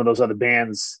hopefully some of those other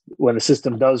bands, when the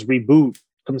system does reboot,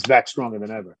 comes back stronger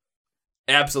than ever.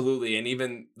 Absolutely. And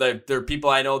even there are people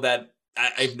I know that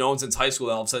I've known since high school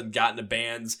that all of a sudden got into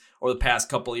bands over the past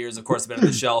couple of years. Of course, they've been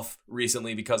on the shelf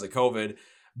recently because of COVID.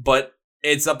 But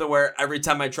it's something where every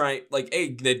time I try, like,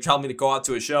 hey, they tell me to go out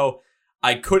to a show,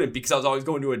 I couldn't because I was always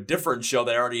going to a different show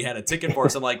that I already had a ticket for.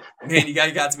 So I'm like, man, you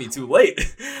guys got to me too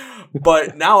late.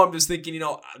 But now I'm just thinking,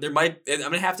 I'm going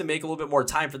to have to make a little bit more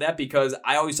time for that, because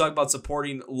I always talk about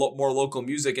supporting more local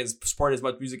music and supporting as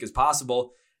much music as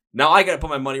possible. Now I got to put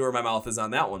my money where my mouth is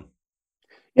on that one.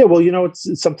 Yeah, well,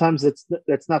 it's sometimes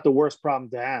that's not the worst problem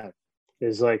to have.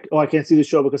 Is like, oh, I can't see the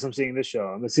show because I'm seeing this show.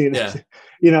 I'm seeing this.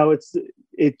 Yeah.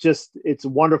 It's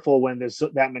wonderful when there's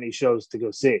that many shows to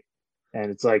go see. And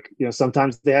it's like,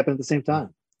 sometimes they happen at the same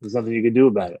time. There's nothing you can do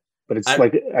about it. But it's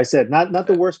like I said, not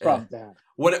the worst problem to have.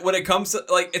 When it comes to,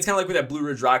 like, it's kind of like with that Blue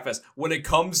Ridge Rock Fest. When it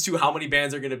comes to how many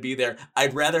bands are going to be there,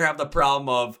 I'd rather have the problem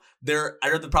of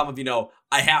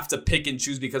I have to pick and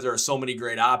choose because there are so many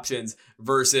great options,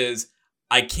 versus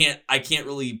I can't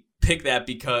really pick that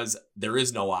because there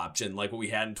is no option like what we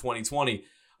had in 2020.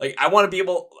 Like, I want to be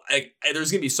able, like,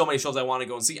 there's going to be so many shows I want to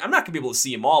go and see. I'm not going to be able to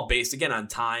see them all based, again, on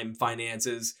time,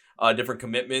 finances, different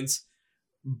commitments.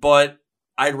 But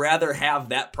I'd rather have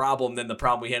that problem than the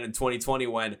problem we had in 2020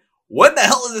 when the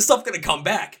hell is this stuff going to come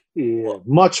back? Yeah,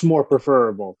 much more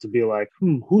preferable to be like,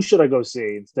 who should I go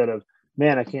see, instead of,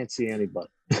 man, I can't see anybody.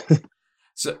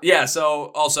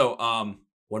 So also,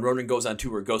 when Ronan goes on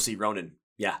tour, go see Ronan.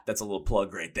 Yeah, that's a little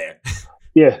plug right there.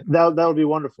 Yeah, that'll be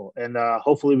wonderful, and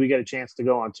hopefully we get a chance to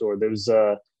go on tour. There was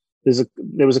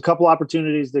a couple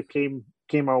opportunities that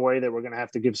came our way that we're going to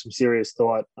have to give some serious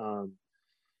thought,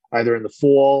 either in the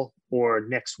fall or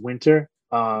next winter.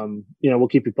 We'll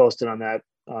keep you posted on that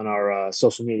on our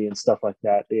social media and stuff like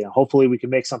that. Hopefully we can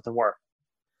make something work.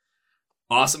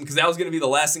 Awesome, because that was going to be the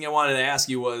last thing I wanted to ask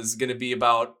you, was going to be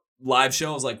about live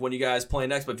shows, like when you guys play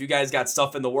next. But if you guys got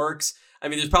stuff in the works, I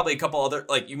mean, there's probably a couple other,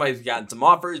 like, you might have gotten some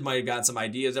offers, might have gotten some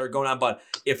ideas that are going on, but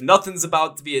if nothing's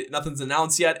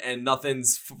announced yet and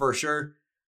nothing's for sure,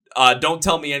 don't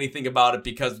tell me anything about it,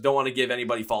 because don't want to give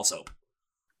anybody false hope.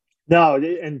 No,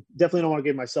 and definitely don't want to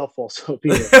give myself false hope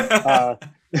either.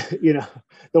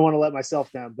 Don't want to let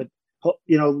myself down, but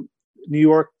New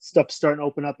York stuff's starting to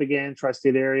open up again,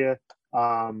 tri-state area.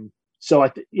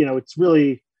 So it's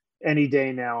really any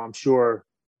day now. I'm sure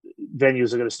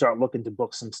venues are going to start looking to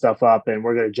book some stuff up, and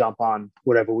we're going to jump on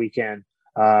whatever we can.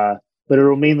 But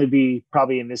it'll mainly be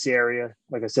probably in this area.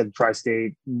 Like I said,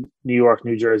 tri-state, New York,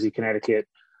 New Jersey, Connecticut,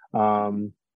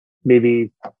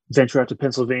 maybe venture out to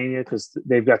Pennsylvania, because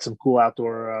they've got some cool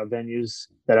outdoor venues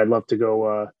that I'd love to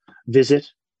go visit.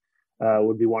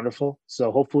 Would be wonderful.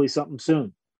 So hopefully something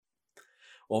soon.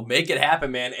 Well, make it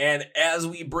happen, man. And as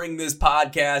we bring this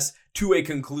podcast to a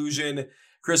conclusion,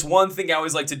 Chris, one thing I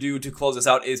always like to do to close this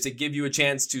out is to give you a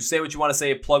chance to say what you want to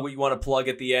say, plug what you want to plug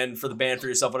at the end for the band, for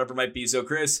yourself, whatever it might be. So,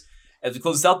 Chris, as we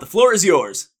close this out, the floor is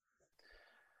yours.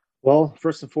 Well,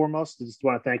 first and foremost, I just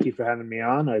want to thank you for having me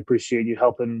on. I appreciate you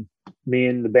helping me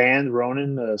and the band,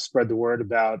 Ronan, spread the word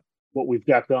about what we've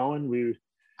got going. We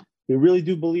really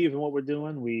do believe in what we're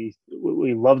doing. We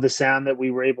love the sound that we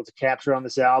were able to capture on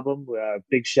this album.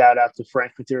 Big shout out to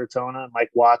Frank Fatiratona and Mike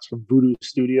Watts from Voodoo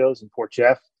Studios in Port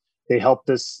Jeff. They helped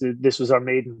us. This was our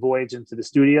maiden voyage into the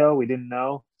studio. We didn't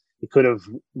know. It could have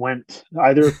went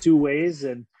either of two ways,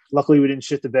 and luckily we didn't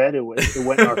shit the bed. It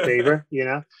went in our favor.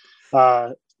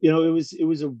 It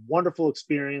was a wonderful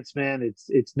experience, man.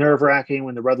 It's nerve-wracking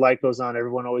when the red light goes on.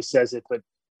 Everyone always says it, but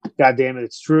God damn it,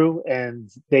 it's true. And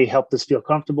they helped us feel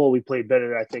comfortable. We played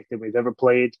better, I think, than we've ever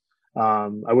played.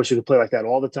 I wish we could play like that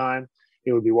all the time.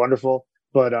 It would be wonderful.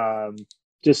 But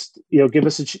just give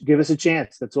us a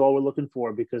chance. That's all we're looking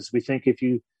for, because we think if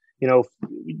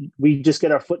we just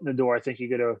get our foot in the door, I think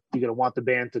you're gonna want the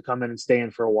band to come in and stay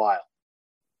in for a while.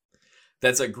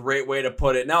 That's a great way to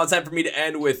put it. Now it's time for me to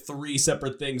end with 3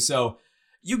 separate things. So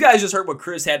you guys just heard what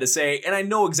Chris had to say, and I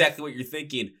know exactly what you're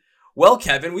thinking. Well,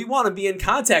 Kevin, we want to be in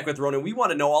contact with Ronan. We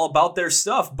want to know all about their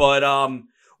stuff, but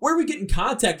where do we get in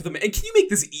contact with them? And can you make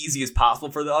this easy as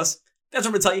possible for us? That's what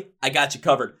I'm going to tell you. I got you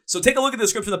covered. So take a look at the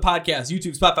description of the podcast,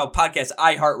 YouTube, Spotify, Podcast,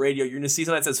 iHeartRadio. You're going to see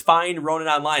something that says Find Ronan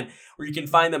Online, where you can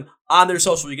find them on their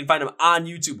social. You can find them on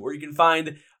YouTube, or you can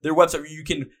find their website, where you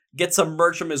can get some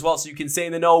merch from them as well, so you can stay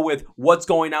in the know with what's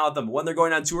going on with them, when they're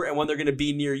going on tour, and when they're going to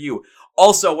be near you.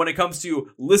 Also, when it comes to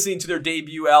listening to their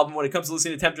debut album, when it comes to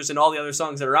listening to Temptress and all the other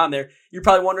songs that are on there, you're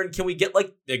probably wondering, can we get,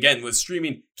 like, again, with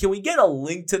streaming, can we get a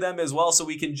link to them as well, so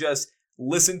we can just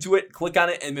listen to it, click on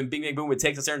it, and then bing, bang, boom, it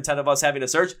takes us there instead of us having to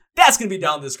search. That's going to be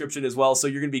down in the description as well, so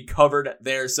you're going to be covered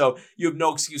there, so you have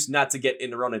no excuse not to get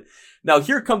into running. Now,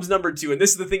 here comes number 2, and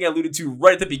this is the thing I alluded to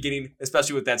right at the beginning,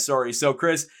 especially with that story. So,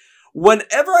 Chris,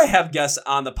 whenever I have guests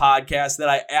on the podcast that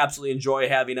I absolutely enjoy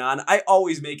having on, I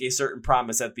always make a certain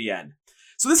promise at the end.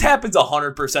 So this happens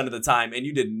 100% of the time, and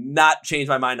you did not change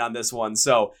my mind on this one.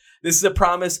 So this is a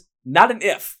promise, not an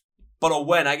if, but a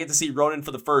when I get to see Ronan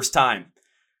for the first time.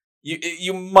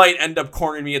 You might end up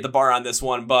cornering me at the bar on this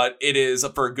one, but it is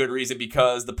for a good reason,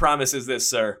 because the promise is this,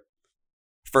 sir.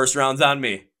 First round's on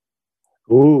me.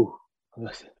 Ooh,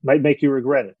 might make you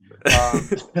regret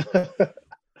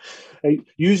it.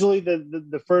 Usually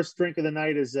the first drink of the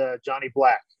night is Johnny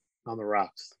Black on the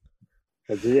rocks.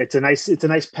 It's a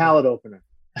nice palate opener.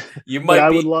 You might.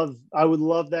 I would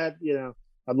love that. You know,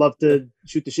 I'd love to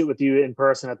shoot the shit with you in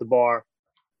person at the bar.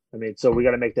 I mean, so we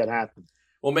got to make that happen.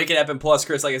 We'll make it happen. Plus,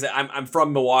 Chris, like I said, I'm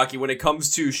from Milwaukee. When it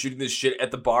comes to shooting this shit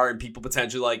at the bar and people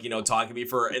potentially talking to me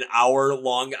for an hour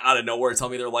long out of nowhere,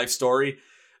 telling me their life story,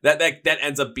 that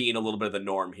ends up being a little bit of the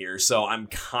norm here. So I'm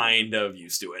kind of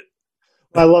used to it.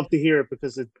 I love to hear it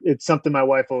because it's something my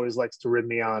wife always likes to rib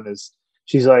me on. Is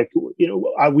she's like,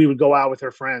 we would go out with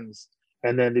her friends,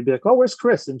 and then they'd be like, "Oh, where's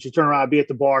Chris?" And she'd turn around, I'd be at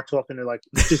the bar talking to like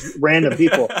just random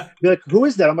people. Be like, "Who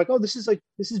is that?" I'm like, "Oh, this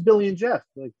is Billy and Jeff."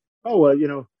 Like, "Oh,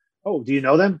 oh, do you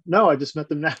know them?" "No, I just met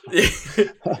them now."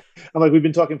 I'm like, "We've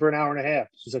been talking for an hour and a half."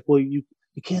 She's like, "Well, you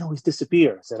can't always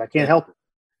disappear." I said, "I can't help it."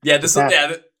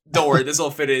 Don't worry, this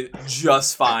will fit in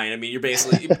just fine. I mean, you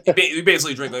basically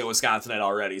drink like a Wisconsinite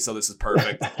already, so this is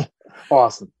perfect.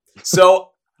 Awesome. So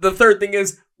the third thing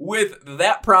is, with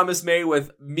that promise made,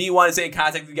 with me wanting to stay in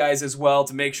contact with you guys as well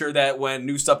to make sure that when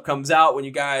new stuff comes out, when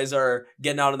you guys are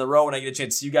getting out on the road, and I get a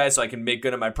chance to see you guys so I can make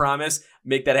good on my promise,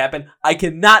 make that happen. I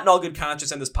cannot in all good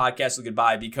conscience end this podcast with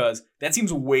goodbye, because that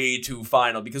seems way too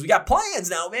final, because we got plans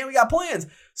now, man. We got plans.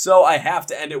 So I have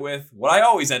to end it with what I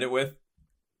always end it with.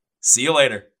 See you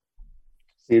later.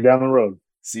 See you down the road.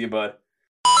 See you, bud.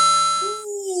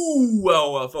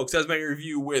 Well, folks, that's my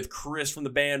review with Chris from the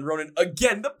band Ronan.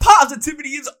 Again, the positivity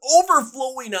is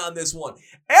overflowing on this one.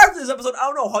 After this episode, I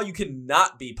don't know how you can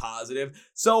not be positive.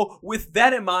 So with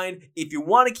that in mind, if you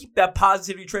want to keep that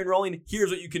positivity train rolling, here's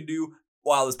what you can do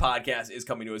while this podcast is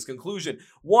coming to its conclusion.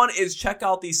 One is check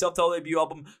out the self-titled debut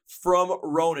album from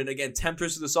Ronan. Again,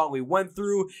 Temptress is the song we went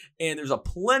through, and there's a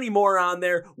plenty more on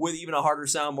there with even a harder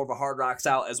sound, more of a hard rock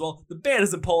style as well. The band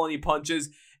doesn't pull any punches.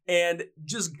 And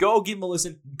just go give them a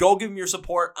listen. Go give them your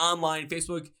support online,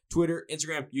 Facebook, Twitter,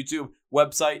 Instagram, YouTube,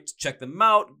 website. Check them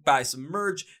out. Buy some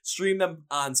merch. Stream them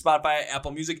on Spotify, Apple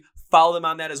Music. Follow them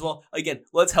on that as well. Again,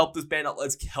 let's help this band out.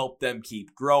 Let's help them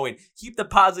keep growing. Keep the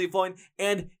positive flowing.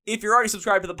 And if you're already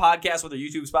subscribed to the podcast, whether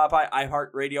YouTube, Spotify,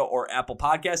 iHeartRadio, or Apple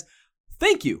Podcasts,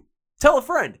 thank you. Tell a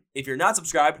friend. If you're not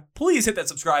subscribed, please hit that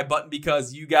subscribe button,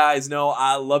 because you guys know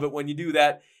I love it when you do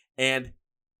that. And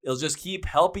it'll just keep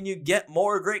helping you get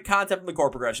more great content from the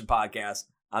Chord Progression Podcast.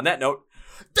 On that note,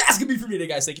 that's going to be for me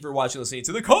today, guys. Thank you for watching and listening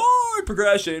to the Chord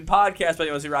Progression Podcast by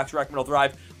UNC Rocks, Rock, Metal,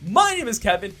 Thrive. My name is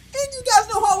Kevin, and you guys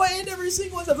know how I end every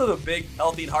single one. With a big,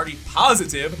 healthy, and hearty,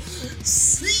 positive.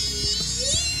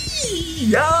 See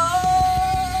ya!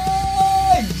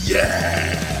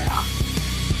 Yeah!